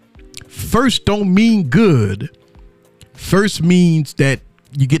 First don't mean good. First means that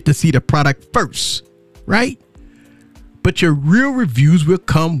you get to see the product first, right? But your real reviews will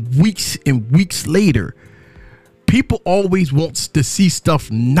come weeks and weeks later. People always want to see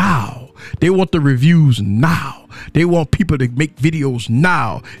stuff now. They want the reviews now. They want people to make videos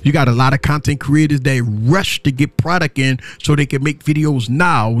now. You got a lot of content creators that rush to get product in so they can make videos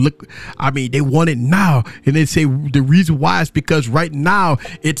now. Look, I mean, they want it now. And they say the reason why is because right now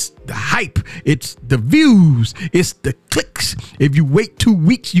it's the hype, it's the views, it's the clicks. If you wait 2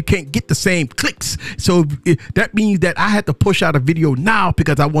 weeks, you can't get the same clicks. So that means that I had to push out a video now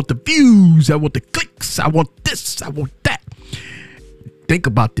because I want the views, I want the clicks, I want this, I want that. Think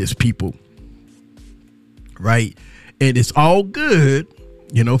about this, people. Right? And it's all good,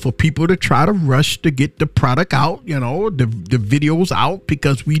 you know, for people to try to rush to get the product out, you know, the videos out,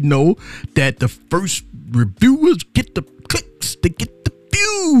 because we know that the first reviewers get the clicks, they get the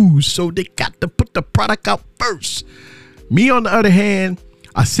views. So they got to put the product out first. Me, on the other hand,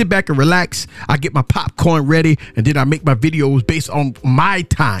 I sit back and relax. I get my popcorn ready, and then I make my videos based on my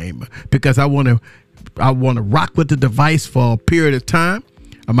time, because I want to rock with the device for a period of time.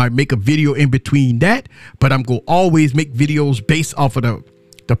 I might make a video in between that, but I'm going to always make videos based off of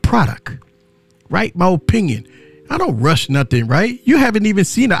the product, right? My opinion. I don't rush nothing, right? You haven't even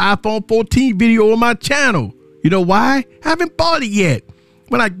seen the iPhone 14 video on my channel. You know why? I haven't bought it yet.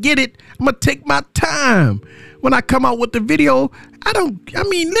 When I get it, I'm going to take my time. When I come out with the video,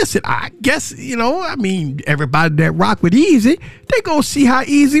 listen, I guess, you know, everybody that rock with Easy, they going to see how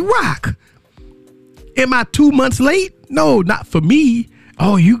Easy rock. Am I 2 months late? No, not for me.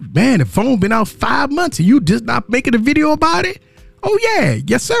 Oh, the phone been out 5 months and you just not making a video about it? Oh, yeah.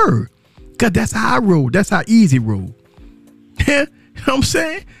 Yes, sir. Because that's how I roll. That's how Easy roll. You know what I'm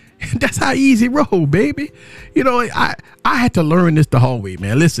saying? That's how Easy roll, baby. You know, I had to learn this the hard way,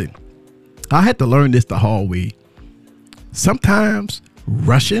 man. Listen, I had to learn this the hard way. Sometimes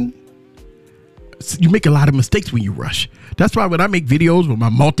rushing you make a lot of mistakes when you rush. That's why when I make videos with my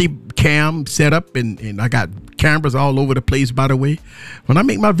multi-cam setup and I got cameras all over the place, by the way, when I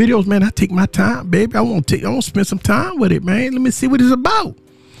make my videos, man, I take my time, baby. I want to spend some time with it, man. Let me see what it's about.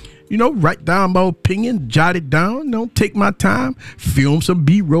 You know, write down my opinion, jot it down, you know, take my time, film some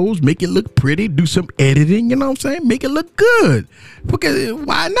B-rolls, make it look pretty, do some editing, you know what I'm saying? Make it look good. Because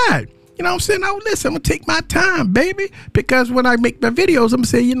why not? You know what I'm saying? Now, listen, I'm going to take my time, baby, because when I make my videos, I'm going to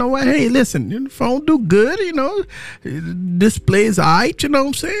say, you know what? Hey, listen, the phone do good, you know, display is all right, you know what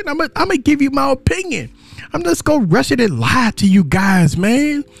I'm saying? I'm going to give you my opinion. I'm just going to rush it and lie to you guys,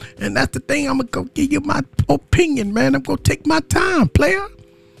 man. And that's the thing. I'm going to go give you my opinion, man. I'm going to take my time, player.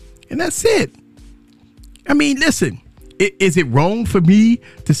 And that's it. I mean, listen, is it wrong for me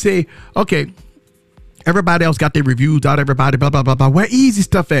to say, okay, everybody else got their reviews out, everybody, blah, blah, blah, blah. Where Easy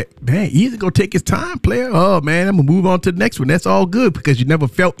stuff at? Man, Easy gonna take his time, player. Oh, man, I'm gonna move on to the next one. That's all good because you never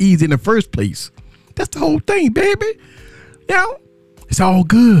felt easy in the first place. That's the whole thing, baby. You know, it's all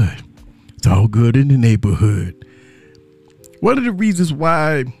good. It's all good in the neighborhood. One of the reasons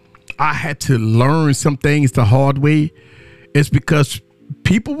why I had to learn some things the hard way is because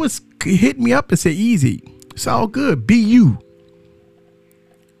people was hitting me up and say, Easy, it's all good. Be you.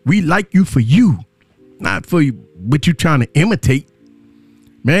 We like you for you, not for what you trying to imitate.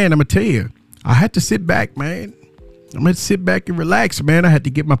 Man, I'm going to tell you, I had to sit back, man. I'm going to sit back and relax, man. I had to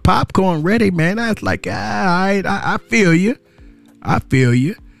get my popcorn ready, man. I was like, all right, I feel you. I feel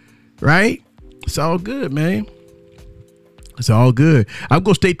you. Right? It's all good, man. It's all good. I'm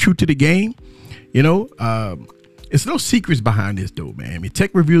going to stay true to the game. You know, it's no secrets behind this, though, man. I mean,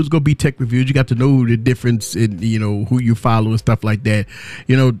 tech reviews going to be tech reviews. You got to know the difference in, you know, who you follow and stuff like that.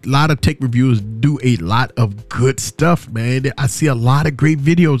 You know, a lot of tech reviewers do a lot of good stuff, man. I see a lot of great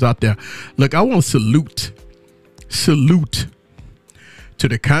videos out there. Look, I want to salute to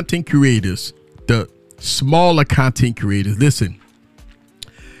the content creators, the smaller content creators. Listen.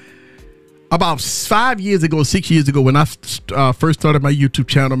 About 5 years ago, 6 years ago, when I first started my YouTube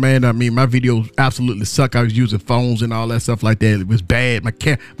channel, man, I mean, my videos absolutely suck. I was using phones and all that stuff like that. It was bad. My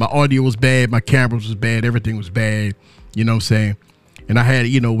audio was bad. My cameras was bad. Everything was bad. You know what I'm saying? And I had,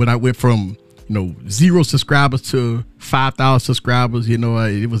 you know, when I went from, you know, 0 subscribers to 5,000 subscribers, you know,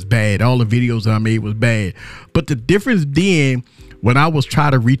 it was bad. All the videos I made was bad. But the difference then, when I was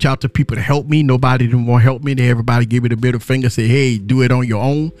trying to reach out to people to help me, nobody didn't want to help me. Everybody gave me the middle finger, say, hey, do it on your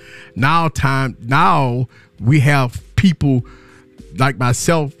own. Now we have people like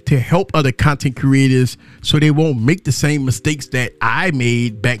myself to help other content creators so they won't make the same mistakes that I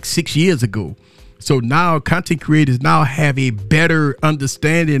made back 6 years ago. So now content creators now have a better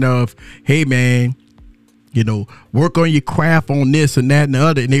understanding of, hey, man, you know, work on your craft on this and that and the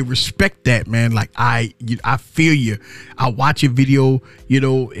other. And they respect that, man. Like, I feel you. I watch your video, you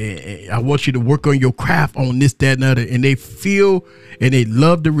know, and I want you to work on your craft on this, that, and the other. And they feel and they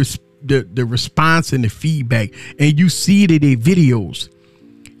love the response and the feedback. And you see it in their videos.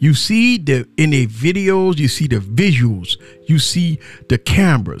 You see in their videos, you see the visuals, you see the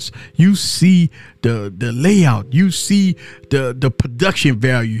cameras, you see the layout, you see the production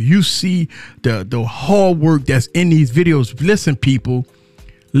value, you see the hard work that's in these videos. Listen, people,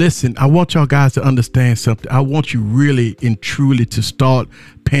 listen, I want y'all guys to understand something. I want you really and truly to start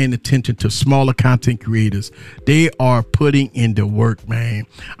paying attention to smaller content creators. They are putting in the work, man.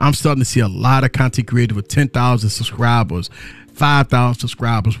 I'm starting to see a lot of content creators with 10,000 subscribers, 5,000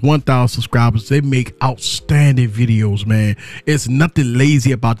 subscribers, 1,000 subscribers. They make outstanding videos, man. It's nothing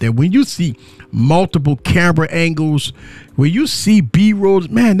lazy about that. When you see multiple camera angles, when you see B-rolls,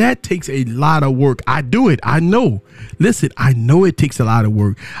 man, that takes a lot of work. I do it. I know. Listen, I know it takes a lot of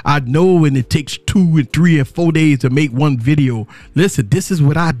work. I know when it takes 2 and 3 and 4 days to make one video. Listen, this is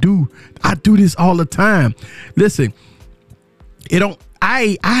what I do. I do this all the time. Listen,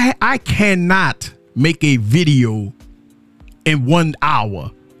 I cannot make a video in 1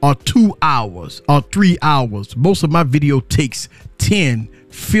 hour or 2 hours or 3 hours. Most of my video takes 10,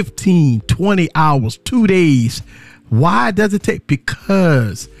 15, 20 hours, 2 days. Why does it take?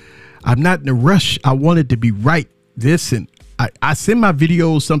 Because I'm not in a rush. I want it to be right. Listen, I send my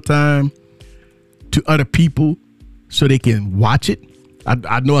videos sometime to other people so they can watch it.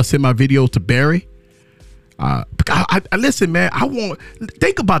 I know I send my videos to Barry. Listen, man,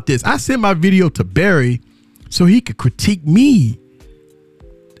 think about this. I send my video to Barry so he could critique me.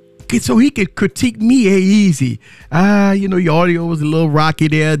 So he could critique me. Hey, Easy. You know, your audio was a little rocky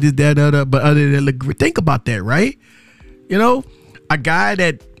there, this, that, other, but other than that, think about that, right? You know, a guy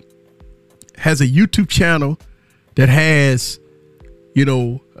that has a YouTube channel that has, you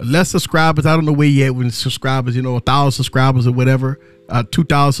know, less subscribers. I don't know where he at when subscribers, you know, 1,000 subscribers or whatever,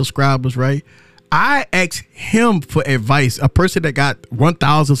 2,000 subscribers, right? I asked him for advice, a person that got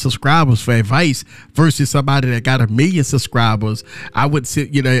 1,000 subscribers for advice versus somebody that got 1 million subscribers. I would say,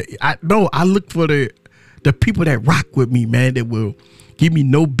 I look for the people that rock with me, man, that will give me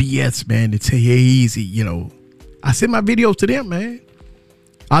no BS, man, and say, hey, easy, I send my videos to them, man.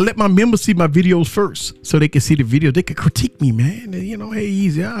 I let my members see my videos first so they can see the video. They can critique me, man. And, hey,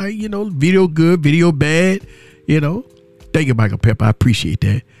 easy. All right, video good, video bad, Thank you, Michael Pepper. I appreciate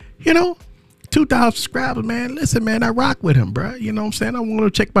that. 2,000 subscribers, man. Listen, man, I rock with him, bro. You know what I'm saying? I want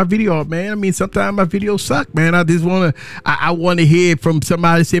to check my video out, man. I mean, sometimes my videos suck, man. I just want to, I want to hear from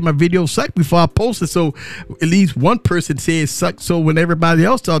somebody say my video suck before I post it. So at least one person says it suck. So when everybody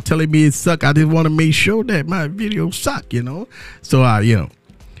else start telling me it suck, I just want to make sure that my video suck, So,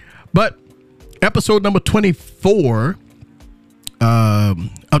 but episode number 24 of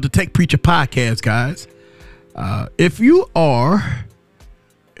the Tech Preacher Podcast, guys. If you are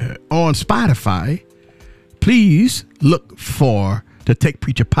on Spotify, please look for the Tech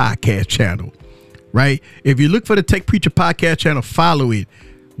Preacher Podcast channel, right? If you look for the Tech Preacher Podcast channel, follow it.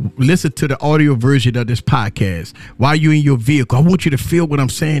 Listen to the audio version of this podcast while you're in your vehicle. I want you to feel what I'm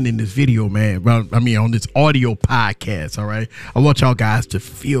saying in this video, man. Well, I mean, on this audio podcast, all right? I want y'all guys to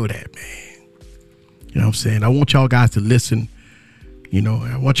feel that, man. You know what I'm saying? I want y'all guys to listen.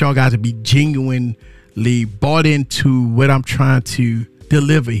 I want y'all guys to be genuinely bought into what I'm trying to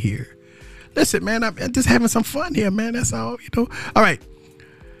deliver here. Listen, man, I'm just having some fun here, man. That's all, All right.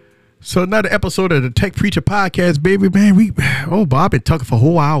 So another episode of the Tech Preacher Podcast, baby, man. Bob, I've been talking for a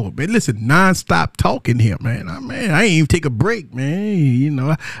whole hour, man. Listen, nonstop talking here, man. I ain't even take a break,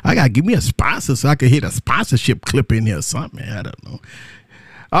 man. I gotta give me a sponsor so I can hit a sponsorship clip in here or something, man. I don't know.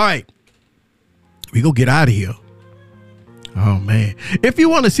 All right, we go get out of here. Oh, man. If you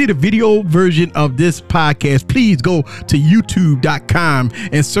want to see the video version of this podcast, please go to youtube.com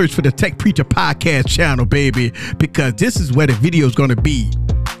and search for the Tech Preacher Podcast channel, baby, because this is where the video is going to be.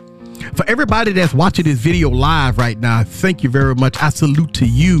 For everybody that's watching this video live right now, thank you very much. I salute to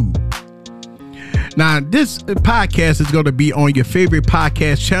you. Now, this podcast is going to be on your favorite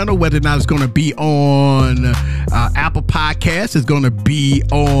podcast channel, whether or not it's going to be on Apple Podcasts, it's going to be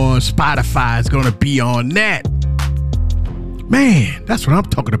on Spotify, it's going to be on that. Man, that's what I'm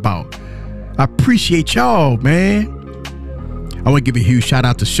talking about. I appreciate y'all, man. I want to give a huge shout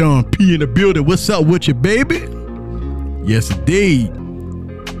out to Sean P in the building. What's up with you, baby? Yes, indeed.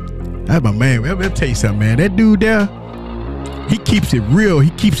 That's my man. Let me tell you something, man. That dude there, he keeps it real. He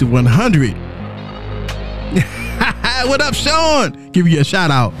keeps it 100. What up, Sean? Give you a shout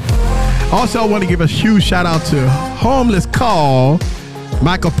out. Also, I want to give a huge shout out to Homeless Call,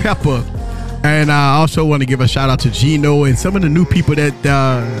 Michael Pepper. And I also want to give a shout out to Gino and some of the new people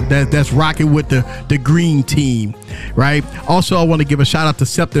that's rocking with the green team, right? Also, I want to give a shout out to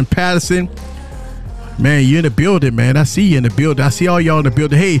Septon Patterson. Man, you're in the building, man. I see you in the building. I see all y'all in the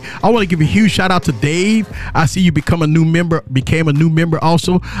building. Hey, I want to give a huge shout out to Dave. I see you became a new member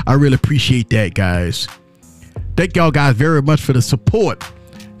also. I really appreciate that, guys. Thank y'all guys very much for the support.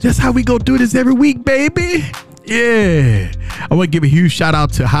 Just how we go do this every week, baby. Yeah, I want to give a huge shout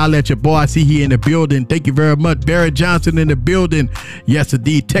out to Holla at Your Boy. I see he in the building. Thank you very much. Barrett Johnson in the building. Yes,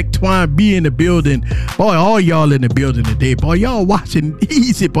 indeed. Tech Twine B in the building. Boy, all y'all in the building today. Boy, y'all watching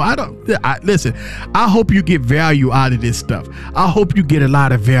easy. Boy, listen, I hope you get value out of this stuff. I hope you get a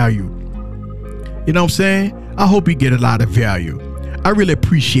lot of value. You know what I'm saying? I hope you get a lot of value. I really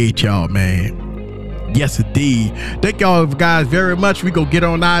appreciate y'all, man. Yes, indeed. Thank y'all guys very much. We go get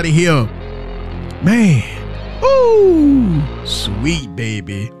on out of here. Man. Ooh, sweet,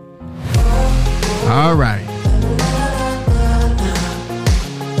 baby. All right.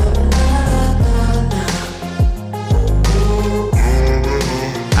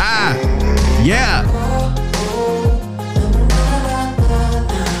 Yeah.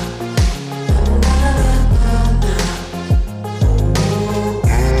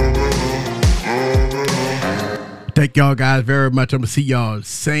 Thank y'all guys very much. I'm gonna see y'all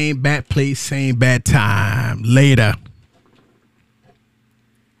same bad place, same bad time. Later.